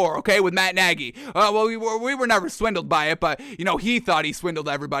plan before, okay, with Matt Nagy. Well, we were never swindled by it, but, he thought he swindled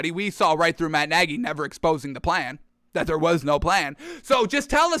everybody. We saw right through Matt Nagy never exposing the plan, that there was no plan. So just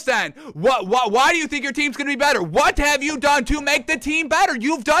tell us then, why do you think your team's going to be better? What have you done to make the team better?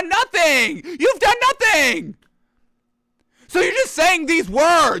 You've done nothing. So you're just saying these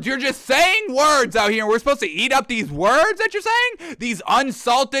words. You're just saying words out here. And we're supposed to eat up these words that you're saying? These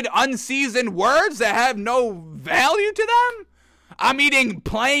unsalted, unseasoned words that have no value to them? I'm eating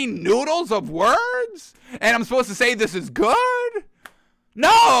plain noodles of words? And I'm supposed to say this is good?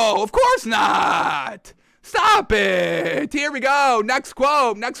 No, of course not. Stop it. Here we go. Next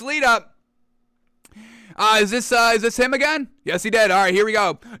quote. Next lead up. Is this him again? Yes, he did. All right, here we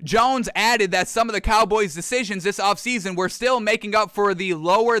go. Jones added that some of the Cowboys' decisions this offseason were still making up for the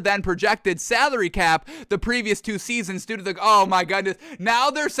lower than projected salary cap the previous 2 seasons due to the, oh my goodness.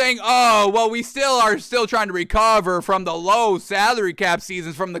 Now they're saying, oh, well, we are still trying to recover from the low salary cap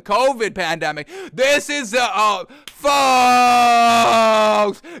seasons from the COVID pandemic. This is, folks,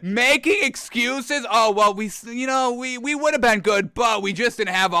 making excuses. Oh, well, we would have been good, but we just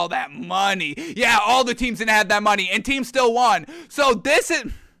didn't have all that money. Yeah, all the teams didn't have that money, and teams still won. So this is,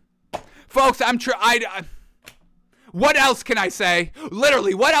 folks, What else can I say?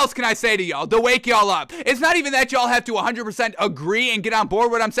 Literally, what else can I say to y'all to wake y'all up? It's not even that y'all have to 100% agree and get on board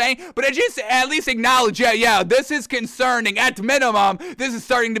with what I'm saying, but I just at least acknowledge, yeah, this is concerning. At minimum, this is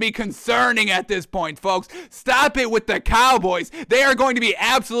starting to be concerning at this point, folks. Stop it with the Cowboys. They are going to be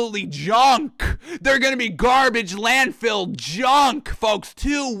absolutely junk. They're going to be garbage, landfill junk, folks.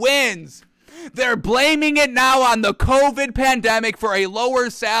 2 wins. They're blaming it now on the COVID pandemic for a lower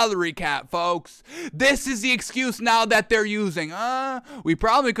salary cap, folks. This is the excuse now that they're using. We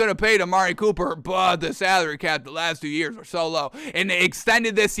probably could have paid Amari Cooper, but the salary cap the last 2 years were so low. And it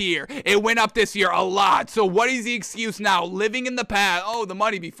extended this year. It went up this year a lot. So what is the excuse now? Living in the past. Oh, the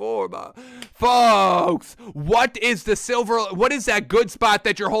money before. But folks, what is that good spot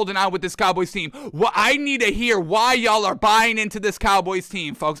that you're holding on with this Cowboys team? Well, I need to hear why y'all are buying into this Cowboys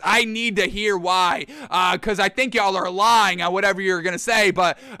team, folks. I need to hear why, because I think y'all are lying on whatever you're gonna say,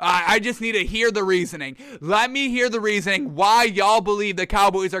 but I just need to hear the reasoning. Let me hear the reasoning why y'all believe the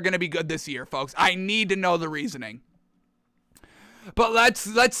Cowboys are gonna be good this year, folks. I need to know the reasoning. But let's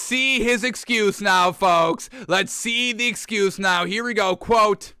see his excuse now, folks. Let's see the excuse now. Here we go.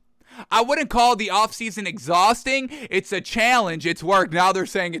 Quote, I wouldn't call the offseason exhausting. It's a challenge. It's work. Now they're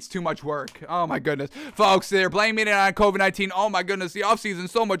saying it's too much work. Oh, my goodness. Folks, they're blaming it on COVID-19. Oh, my goodness. The offseason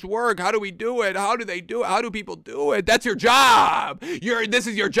is so much work. How do we do it? How do they do it? How do people do it? That's your job. This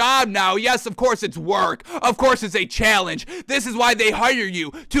is your job now. Yes, of course it's work. Of course it's a challenge. This is why they hire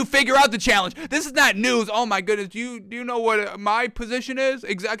you, to figure out the challenge. This is not news. Oh, my goodness. Do you know what my position is?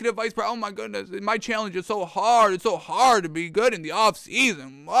 Executive Vice President. Oh, my goodness. My challenge is so hard. It's so hard to be good in the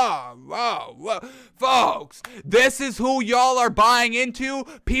offseason. Wow. Folks, this is who y'all are buying into.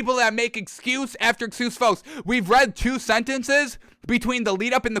 People that make excuse after excuse. Folks, we've read 2 sentences between the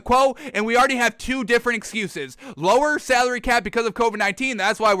lead up and the quote, and we already have 2 different excuses. Lower salary cap because of COVID-19,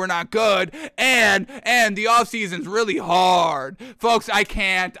 that's why we're not good, and the offseason's really hard. Folks, I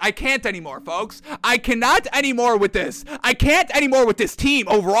can't anymore, folks. I cannot anymore with this. I can't anymore with this team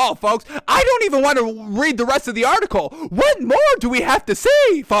overall, folks. I don't even want to read the rest of the article. What more do we have to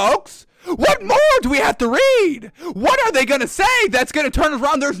see, folks? What more do we have to read? What are they going to say that's going to turn us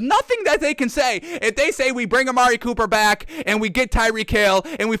around? There's nothing that they can say. If they say we bring Amari Cooper back and we get Tyreek Hill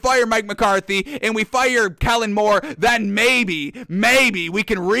and we fire Mike McCarthy and we fire Kellen Moore, then maybe we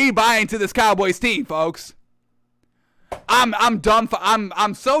can re-buy into this Cowboys team, folks. I'm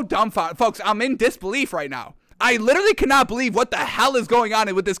so dumbfounded. Folks, I'm in disbelief right now. I literally cannot believe what the hell is going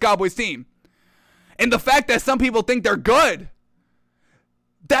on with this Cowboys team. And the fact that some people think they're good.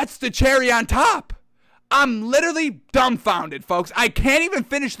 That's the cherry on top. I'm literally dumbfounded, folks. I can't even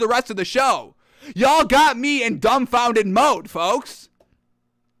finish the rest of the show. Y'all got me in dumbfounded mode, folks.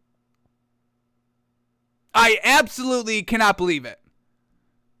 I absolutely cannot believe it.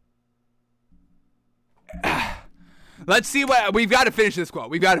 Let's see what we've got to finish this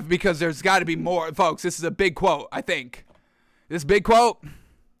quote. Because there's got to be more, folks. This is a big quote, I think. This big quote.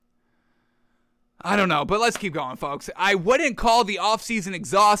 I don't know, but let's keep going, folks. I wouldn't call the offseason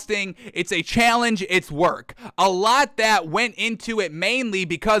exhausting. It's a challenge. It's work. A lot that went into it mainly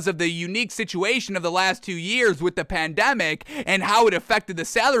because of the unique situation of the last 2 years with the pandemic and how it affected the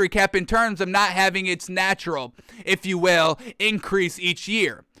salary cap in terms of not having its natural, if you will, increase each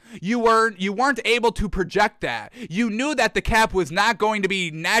year. You weren't able to project that. You knew that the cap was not going to be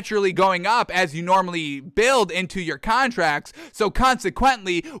naturally going up as you normally build into your contracts. So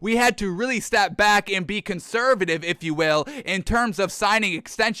consequently, we had to really step back and be conservative, if you will, in terms of signing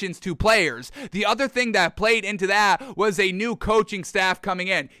extensions to players. The other thing that played into that was a new coaching staff coming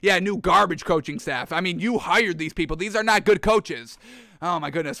in. Yeah, new garbage coaching staff. I mean, you hired these people. These are not good coaches. Oh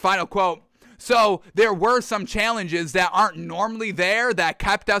my goodness. Final quote. So there were some challenges that aren't normally there that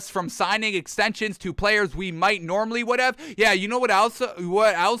kept us from signing extensions to players we might normally would have. Yeah, you know what else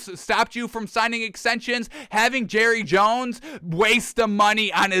stopped you from signing extensions? Having Jerry Jones waste the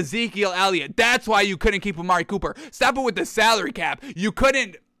money on Ezekiel Elliott. That's why you couldn't keep Amari Cooper. Stop it with the salary cap. You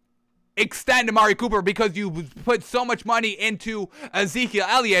couldn't extend Amari Cooper because you put so much money into Ezekiel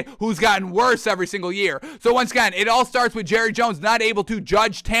Elliott, who's gotten worse every single year. So once again, it all starts with Jerry Jones not able to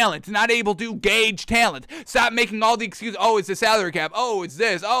judge talent, not able to gauge talent. Stop making all the excuses. Oh, it's the salary cap. Oh, it's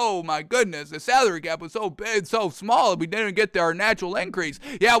this. Oh my goodness, the salary cap was so big, so small. We didn't get our natural increase.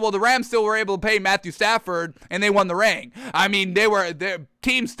 Yeah, well, the Rams still were able to pay Matthew Stafford, and they won the ring. I mean, their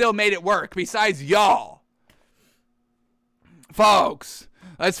team still made it work. Besides y'all, folks.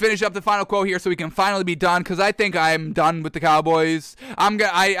 let's finish up the final quote here so we can finally be done, because I think I'm done with the Cowboys.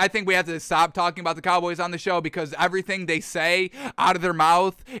 I think we have to stop talking about the Cowboys on the show, because everything they say out of their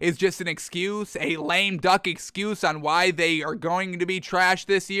mouth is just an excuse, a lame duck excuse on why they are going to be trash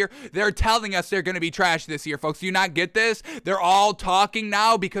this year. They're telling us they're going to be trash this year, folks. Do you not get this? They're all talking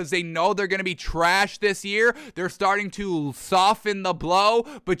now because they know they're going to be trash this year. They're starting to soften the blow,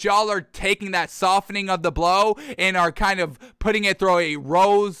 but y'all are taking that softening of the blow and are kind of putting it through a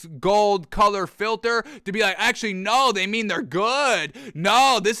rose gold color filter to be like, actually, no, they mean they're good.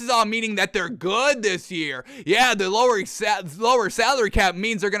 No, this is all meaning that they're good this year. Yeah, the lower salary cap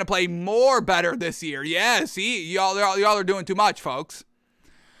means they're going to play more better this year. Yeah, see, y'all are doing too much, folks.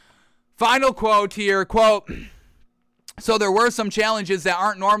 Final quote here, quote, so there were some challenges that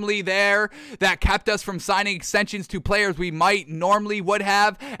aren't normally there that kept us from signing extensions to players we might normally would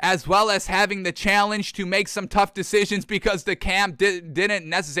have, as well as having the challenge to make some tough decisions because the camp didn't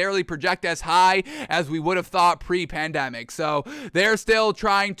necessarily project as high as we would have thought pre-pandemic. So they're still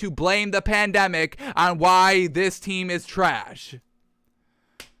trying to blame the pandemic on why this team is trash.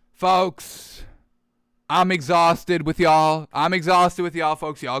 Folks, I'm exhausted with y'all.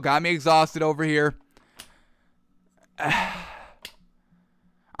 Folks. Y'all got me exhausted over here.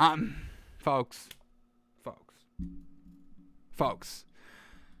 Folks.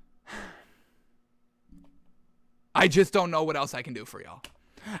 I just don't know what else I can do for y'all.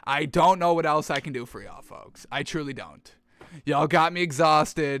 I don't know what else I can do for y'all, folks. I truly don't. Y'all got me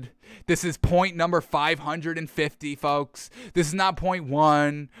exhausted. This is point number 550, folks. This is not point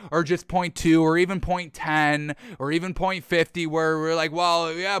 1 or just point 2 or even point 10 or even point 50 where we're like,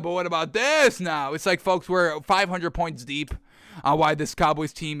 well, yeah, but what about this now? It's like, folks, we're 500 points deep on why this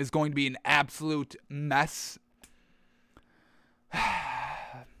Cowboys team is going to be an absolute mess.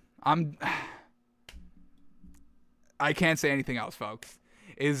 I can't say anything else, folks.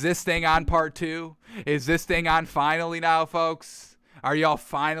 Is this thing on part 2? Is this thing on finally now, folks? Are y'all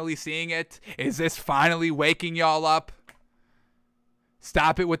finally seeing it? Is this finally waking y'all up?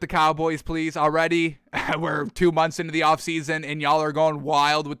 Stop it with the Cowboys, please, already. We're 2 months into the offseason, and y'all are going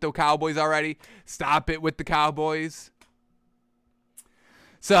wild with the Cowboys already. Stop it with the Cowboys.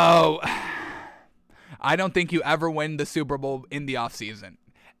 So, I don't think you ever win the Super Bowl in the offseason.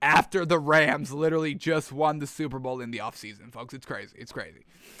 After the Rams literally just won the Super Bowl in the offseason, folks. It's crazy. It's crazy.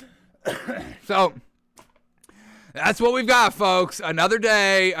 So, that's what we've got, folks. Another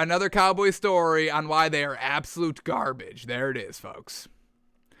day, another Cowboy story on why they are absolute garbage. There it is, folks.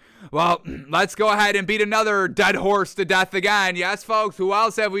 Well, let's go ahead and beat another dead horse to death again. Yes, folks, who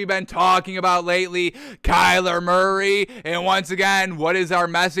else have we been talking about lately? Kyler Murray. And once again, what is our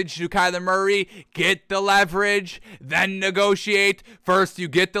message to Kyler Murray? Get the leverage, then negotiate. First, you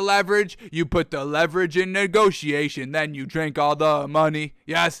get the leverage, you put the leverage in negotiation, then you drink all the money.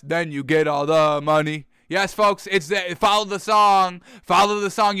 Yes, then you get all the money. Yes, folks, it's that. Follow the song. Follow the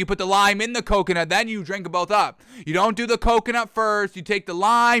song. You put the lime in the coconut, then you drink them both up. You don't do the coconut first. You take the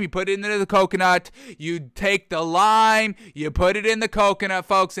lime, you put it into the coconut. You take the lime, you put it in the coconut,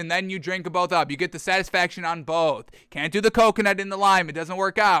 folks, and then you drink them both up. You get the satisfaction on both. Can't do the coconut in the lime. It doesn't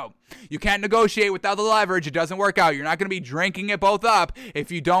work out. You can't negotiate without the leverage. It doesn't work out. You're not going to be drinking it both up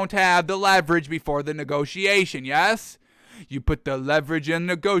if you don't have the leverage before the negotiation, yes? You put the leverage in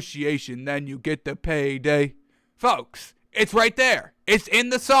negotiation, then you get the payday. Folks, it's right there. It's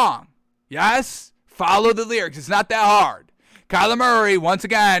in the song. Yes? Follow the lyrics. It's not that hard. Kyler Murray, once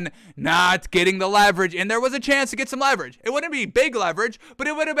again, not getting the leverage. And there was a chance to get some leverage. It wouldn't be big leverage, but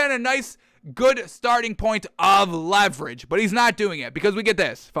it would have been a nice, good starting point of leverage. But he's not doing it because we get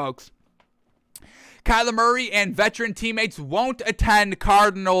this, folks. Kyler Murray and veteran teammates won't attend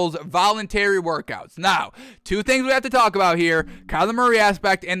Cardinals voluntary workouts. Now, two things we have to talk about here. Kyler Murray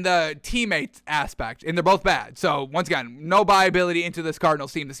aspect and the teammates aspect, and they're both bad. So, once again, no buyability into this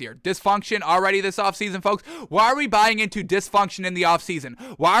Cardinals team this year. Dysfunction already this offseason, folks. Why are we buying into dysfunction in the offseason?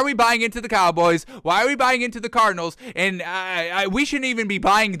 Why are we buying into the Cowboys? Why are we buying into the Cardinals? And we shouldn't even be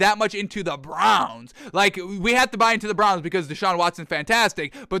buying that much into the Browns. Like, we have to buy into the Browns because Deshaun Watson's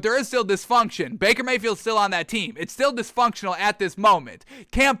fantastic, but there is still dysfunction. Baker Mayfield's still on that team. It's still dysfunctional at this moment.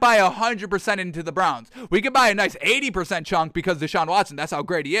 Can't buy 100% into the Browns. We could buy a nice 80% chunk because Deshaun Watson, that's how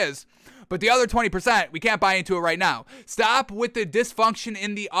great he is. But the other 20%, we can't buy into it right now. Stop with the dysfunction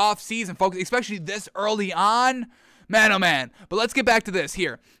in the offseason, folks, especially this early on. Man, oh man. But let's get back to this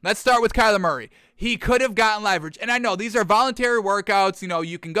here. Let's start with Kyler Murray. He could have gotten leverage. And I know these are voluntary workouts. You know,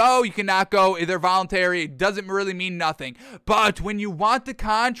 you can go, you cannot go. They're voluntary. It doesn't really mean nothing. But when you want the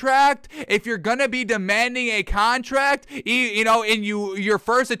contract, if you're going to be demanding a contract, you know, and your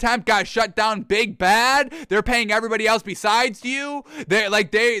first attempt got shut down big bad, they're paying everybody else besides you.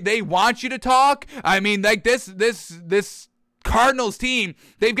 They want you to talk. I mean, like this Cardinals team,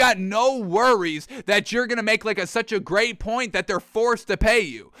 they've got no worries that you're going to make such a great point that they're forced to pay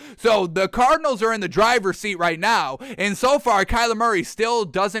you. So the Cardinals are in the driver's seat right now, and so far Kyler Murray still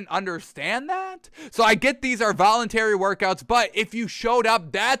doesn't understand that. So I get these are voluntary workouts, but if you showed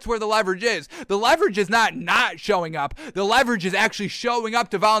up, that's where the leverage is. The leverage is not showing up. The leverage is actually showing up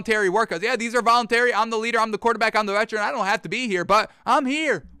to voluntary workouts. Yeah, these are voluntary. I'm the leader. I'm the quarterback. I'm the veteran. I don't have to be here, but I'm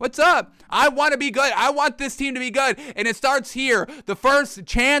here. What's up? I want to be good. I want this team to be good, and it starts here. The first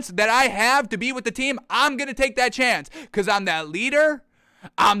chance that I have to be with the team, I'm going to take that chance because I'm that leader.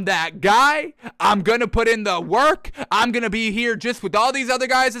 I'm that guy. I'm going to put in the work. I'm going to be here just with all these other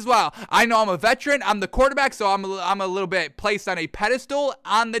guys as well. I know I'm a veteran. I'm the quarterback, so I'm a little bit placed on a pedestal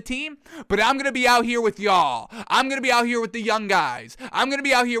on the team, but I'm going to be out here with y'all. I'm going to be out here with the young guys. I'm going to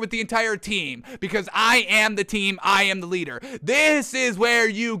be out here with the entire team because I am the team. I am the leader. This is where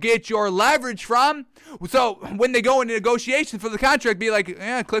you get your leverage from. So when they go into negotiations for the contract, be like,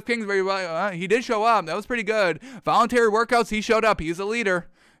 yeah, Cliff Kingsbury, he did show up. That was pretty good. Voluntary workouts, he showed up. He's a leader.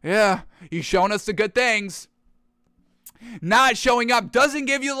 Yeah, he's showing us the good things. Not showing up doesn't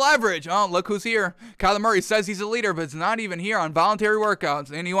give you leverage. Oh, look who's here. Kyler Murray says he's a leader, but it's not even here on voluntary workouts.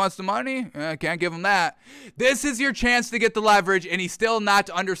 And he wants the money? Can't give him that. This is your chance to get the leverage, and he's still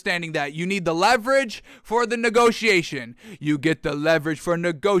not understanding that. You need the leverage for the negotiation. You get the leverage for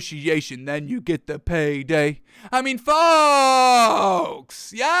negotiation, then you get the payday. I mean,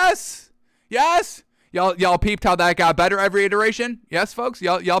 folks. Yes? Yes? Y'all peeped how that got better every iteration? Yes, folks?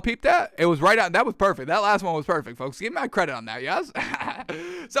 Y'all peeped that? It was right on. That was perfect. That last one was perfect, folks. Give me my credit on that, yes?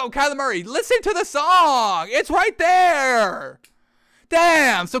 So, Kyler Murray, listen to the song. It's right there.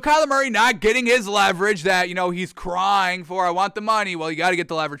 Damn. So, Kyler Murray not getting his leverage that, you know, he's crying for. I want the money. Well, you got to get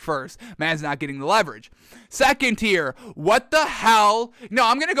the leverage first. Man's not getting the leverage. Second tier, what the hell? No,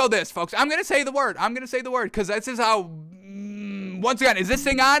 I'm going to go this, folks. I'm going to say the word. Because this is how... Once again, is this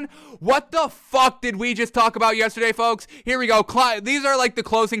thing on? What the fuck did we just talk about yesterday, folks? Here we go. These are like the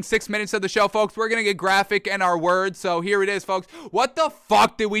closing 6 minutes of the show, folks. We're going to get graphic in our words, so here it is, folks. What the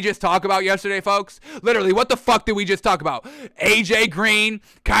fuck did we just talk about yesterday, folks? Literally, what the fuck did we just talk about? AJ Green,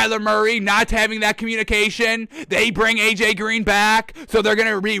 Kyler Murray not having that communication. They bring AJ Green back, so they're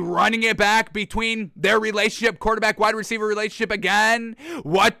going to be running it back between their relationship, quarterback-wide receiver relationship again.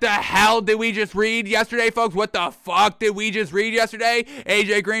 What the hell did we just read yesterday, folks? What the fuck did we just read yesterday?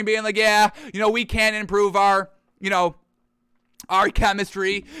 AJ Green being like, yeah, you know, we can improve our, you know, our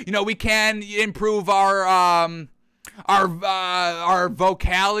chemistry. You know, we can improve our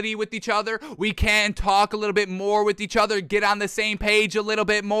vocality with each other. We can talk a little bit more with each other, get on the same page a little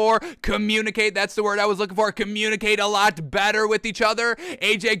bit more, communicate. That's the word I was looking for. Communicate a lot better with each other.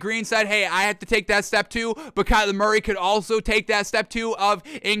 AJ Green said, hey, I have to take that step too, but Kyler Murray could also take that step too of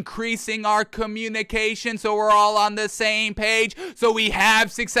increasing our communication so we're all on the same page, so we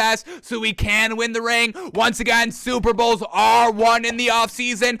have success, so we can win the ring. Once again, Super Bowls are won in the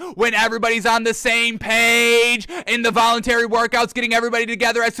offseason when everybody's on the same page. In the voluntary workouts, getting everybody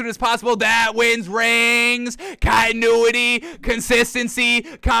together as soon as possible, that wins rings. Continuity, consistency,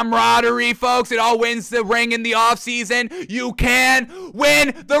 camaraderie, folks. It all wins the ring in the offseason. You can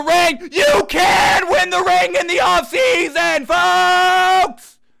win the ring. You can win the ring in the offseason,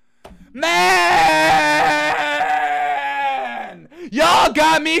 folks. Man, y'all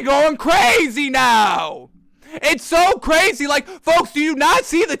got me going crazy now. It's so crazy. Like, folks, do you not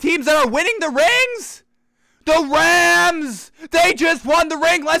see the teams that are winning the rings? The Rams, they just won the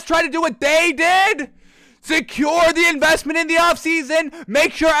ring. Let's try to do what they did. Secure the investment in the offseason.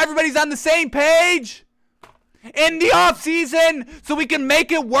 Make sure everybody's on the same page in the offseason so we can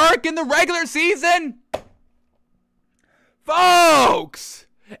make it work in the regular season. Folks,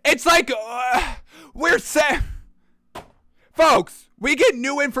 it's like we're saying, folks, we get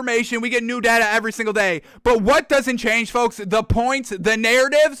new information, we get new data every single day. But what doesn't change, folks? The points, the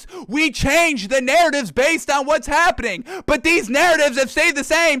narratives. We change the narratives based on what's happening. But these narratives have stayed the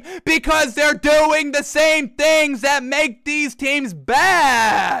same because they're doing the same things that make these teams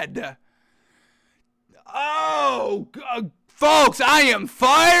bad. Oh, folks, I am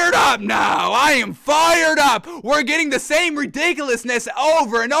fired up now. I am fired up. We're getting the same ridiculousness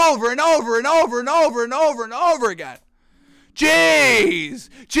over and over and over and over and over and over and over again. Jeez,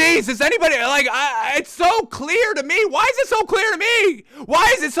 is anybody like? It's so clear to me. Why is it so clear to me?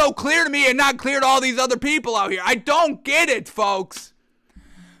 Why is it so clear to me and not clear to all these other people out here? I don't get it, folks.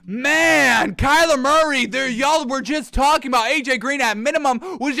 Man, Kyler Murray, y'all were just talking about AJ Green at minimum,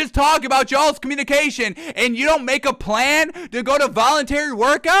 was just talking about y'all's communication, and you don't make a plan to go to voluntary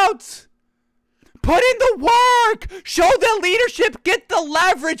workouts? Put in the work. Show the leadership. Get the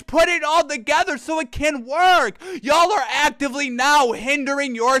leverage. Put it all together so it can work. Y'all are actively now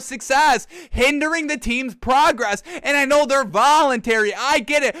hindering your success, hindering the team's progress. And I know they're voluntary. I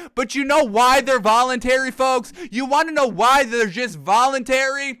get it. But you know why they're voluntary, folks? You want to know why they're just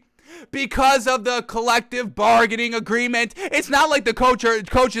voluntary? Because of the collective bargaining agreement. It's not like the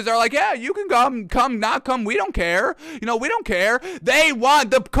coaches are like, yeah, you can come, not come. We don't care. We don't care.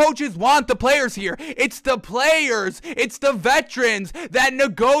 The coaches want the players here. It's the players. It's the veterans that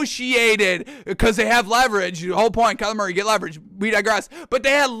negotiated because they have leverage. The whole point, Kyler Murray, get leverage. We digress. But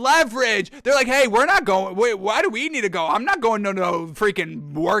they had leverage. They're like, hey, we're not going. Wait, why do we need to go? I'm not going to no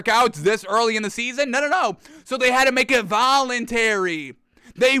freaking workouts this early in the season. No. So they had to make it voluntary.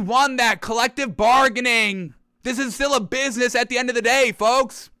 They won that collective bargaining. This is still a business at the end of the day,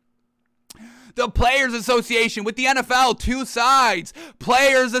 folks. The Players Association with the NFL, two sides.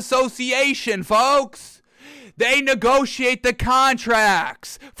 Players Association, folks. They negotiate the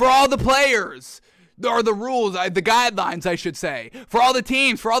contracts for all the players. Or the rules, the guidelines, I should say. For all the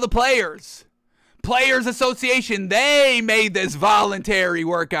teams, for all the players. Players Association, they made this voluntary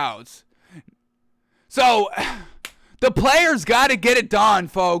workouts. So the players got to get it done,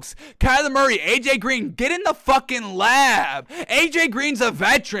 folks. Kyler Murray, AJ Green, get in the fucking lab. AJ Green's a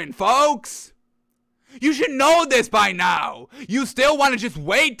veteran, folks. You should know this by now. You still want to just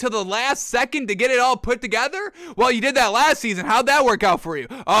wait till the last second to get it all put together? Well, you did that last season. How'd that work out for you?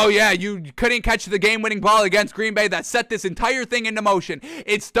 Oh, yeah, you couldn't catch the game-winning ball against Green Bay that set this entire thing into motion.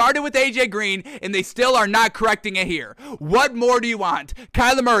 It started with AJ Green, and they still are not correcting it here. What more do you want?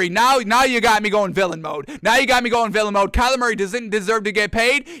 Kyler Murray, now you got me going villain mode. Kyler Murray doesn't deserve to get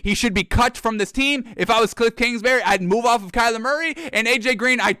paid. He should be cut from this team. If I was Cliff Kingsbury, I'd move off of Kyler Murray. And AJ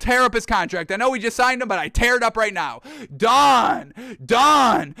Green, I'd tear up his contract. I know we just signed him, but I tear it up right now. Done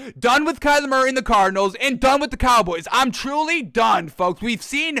with Kyler Murray and the Cardinals, and done with the Cowboys. I'm truly done, folks. We've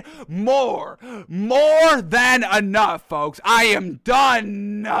seen more than enough, folks. I am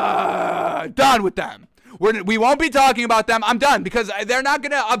done with them. We won't be talking about them. I'm done because they're not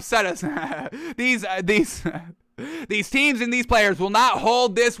gonna upset us. These teams and these players will not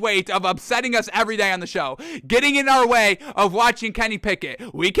hold this weight of upsetting us every day on the show, getting in our way of watching Kenny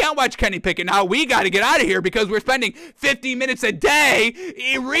Pickett. We can't watch Kenny Pickett now. We got to get out of here because we're spending 50 minutes a day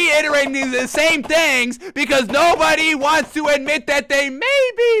reiterating the same things because nobody wants to admit that they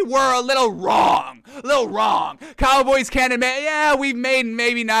maybe were a little wrong. Cowboys can't admit, yeah, we've made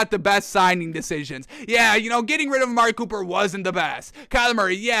maybe not the best signing decisions. Yeah, getting rid of Amari Cooper wasn't the best. Kyler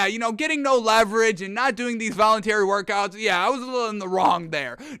Murray, yeah, getting no leverage and not doing these voluntary workouts, yeah, I was a little in the wrong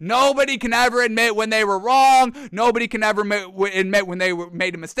there. Nobody can ever admit when they were wrong. Nobody can ever admit when they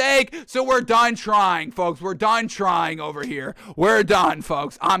made a mistake. So we're done trying, folks. We're done trying over here. We're done,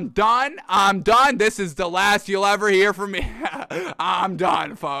 folks. I'm done. This is the last you'll ever hear from me. I'm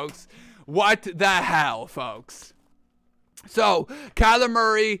done, folks. What the hell, folks? So, Kyler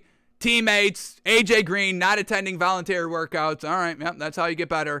Murray, teammates, AJ Green not attending voluntary workouts. All right, yep, that's how you get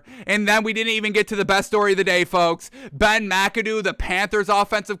better. And then we didn't even get to the best story of the day, folks. Ben McAdoo, the Panthers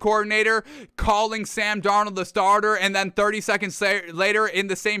offensive coordinator, calling Sam Darnold the starter, and then 30 seconds later in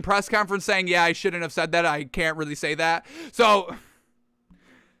the same press conference saying, yeah, I shouldn't have said that. I can't really say that. So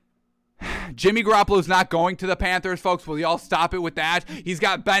Jimmy Garoppolo's not going to the Panthers, folks. Will y'all stop it with that? He's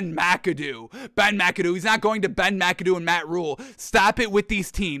got Ben McAdoo. He's not going to Ben McAdoo and Matt Rule. Stop it with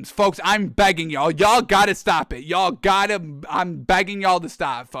these teams, folks. I'm begging y'all. Y'all gotta stop it. I'm begging y'all to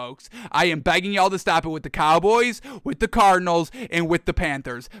stop, folks. I am begging y'all to stop it with the Cowboys, with the Cardinals, and with the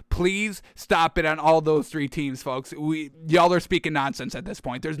Panthers. Please stop it on all those three teams, folks. Y'all are speaking nonsense at this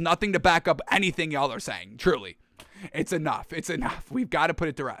point. There's nothing to back up anything y'all are saying. Truly. It's enough. We've got to put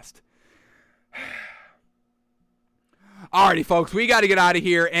it to rest. Alrighty, folks, we got to get out of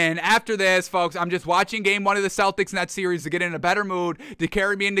here. And after this, folks, I'm just watching game 1 of the Celtics Nets series to get in a better mood to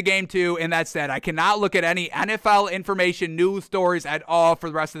carry me into game 2. And that's that. I cannot look at any NFL information, news stories at all for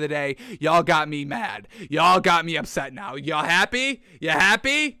the rest of the day. Y'all got me mad. Y'all got me upset now. Y'all happy? You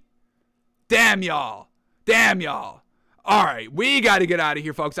happy? Damn y'all. All right, we got to get out of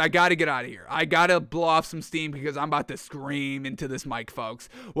here, folks. I got to get out of here. I got to blow off some steam because I'm about to scream into this mic, folks.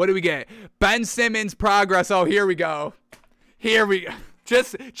 What do we get? Ben Simmons progress. Oh, here we go.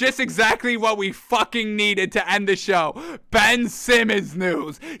 Just exactly what we fucking needed to end the show. Ben Simmons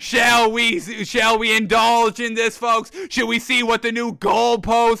news. Shall we indulge in this, folks? Should we see what the new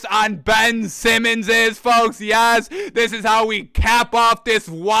goalpost on Ben Simmons is, folks? Yes, this is how we cap off this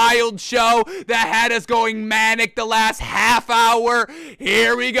wild show that had us going manic the last half hour.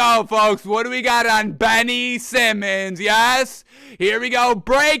 Here we go, folks. What do we got on Benny Simmons? Yes, here we go.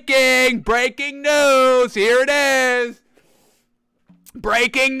 Breaking news. Here it is.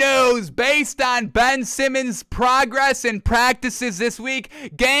 Breaking news, based on Ben Simmons' progress and practices this week,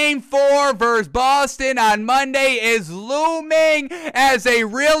 Game 4 versus Boston on Monday is looming as a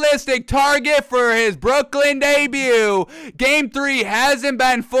realistic target for his Brooklyn debut. Game 3 hasn't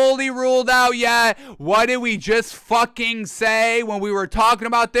been fully ruled out yet. What did we just fucking say when we were talking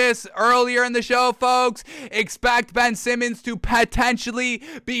about this earlier in the show, folks? Expect Ben Simmons to potentially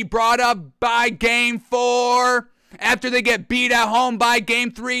be brought up by Game 4. After they get beat at home by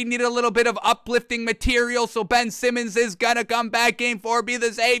Game 3, need a little bit of uplifting material, so Ben Simmons is gonna come back Game 4, be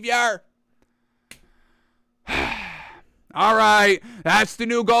the savior. All right, that's the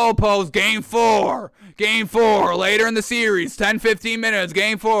new goalpost. Game 4, later in the series, 10-15 minutes,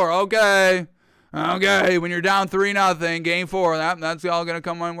 Game 4, okay, when you're down 3-0, Game 4, that's all gonna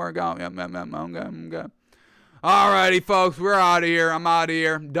come and work out, okay. Alrighty, folks, we're out of here. I'm out of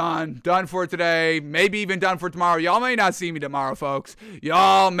here. Done for today. Maybe even done for tomorrow. Y'all may not see me tomorrow, folks.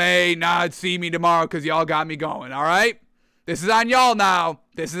 Y'all may not see me tomorrow because y'all got me going, all right? This is on y'all now.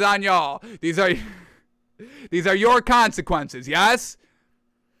 This is on y'all. These are your consequences, yes?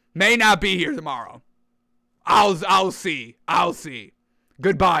 May not be here tomorrow. I'll see.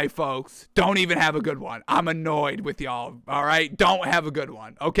 Goodbye, folks. Don't even have a good one. I'm annoyed with y'all, all right? Don't have a good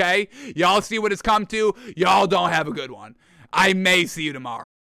one, okay? Y'all see what it's come to? Y'all don't have a good one. I may see you tomorrow.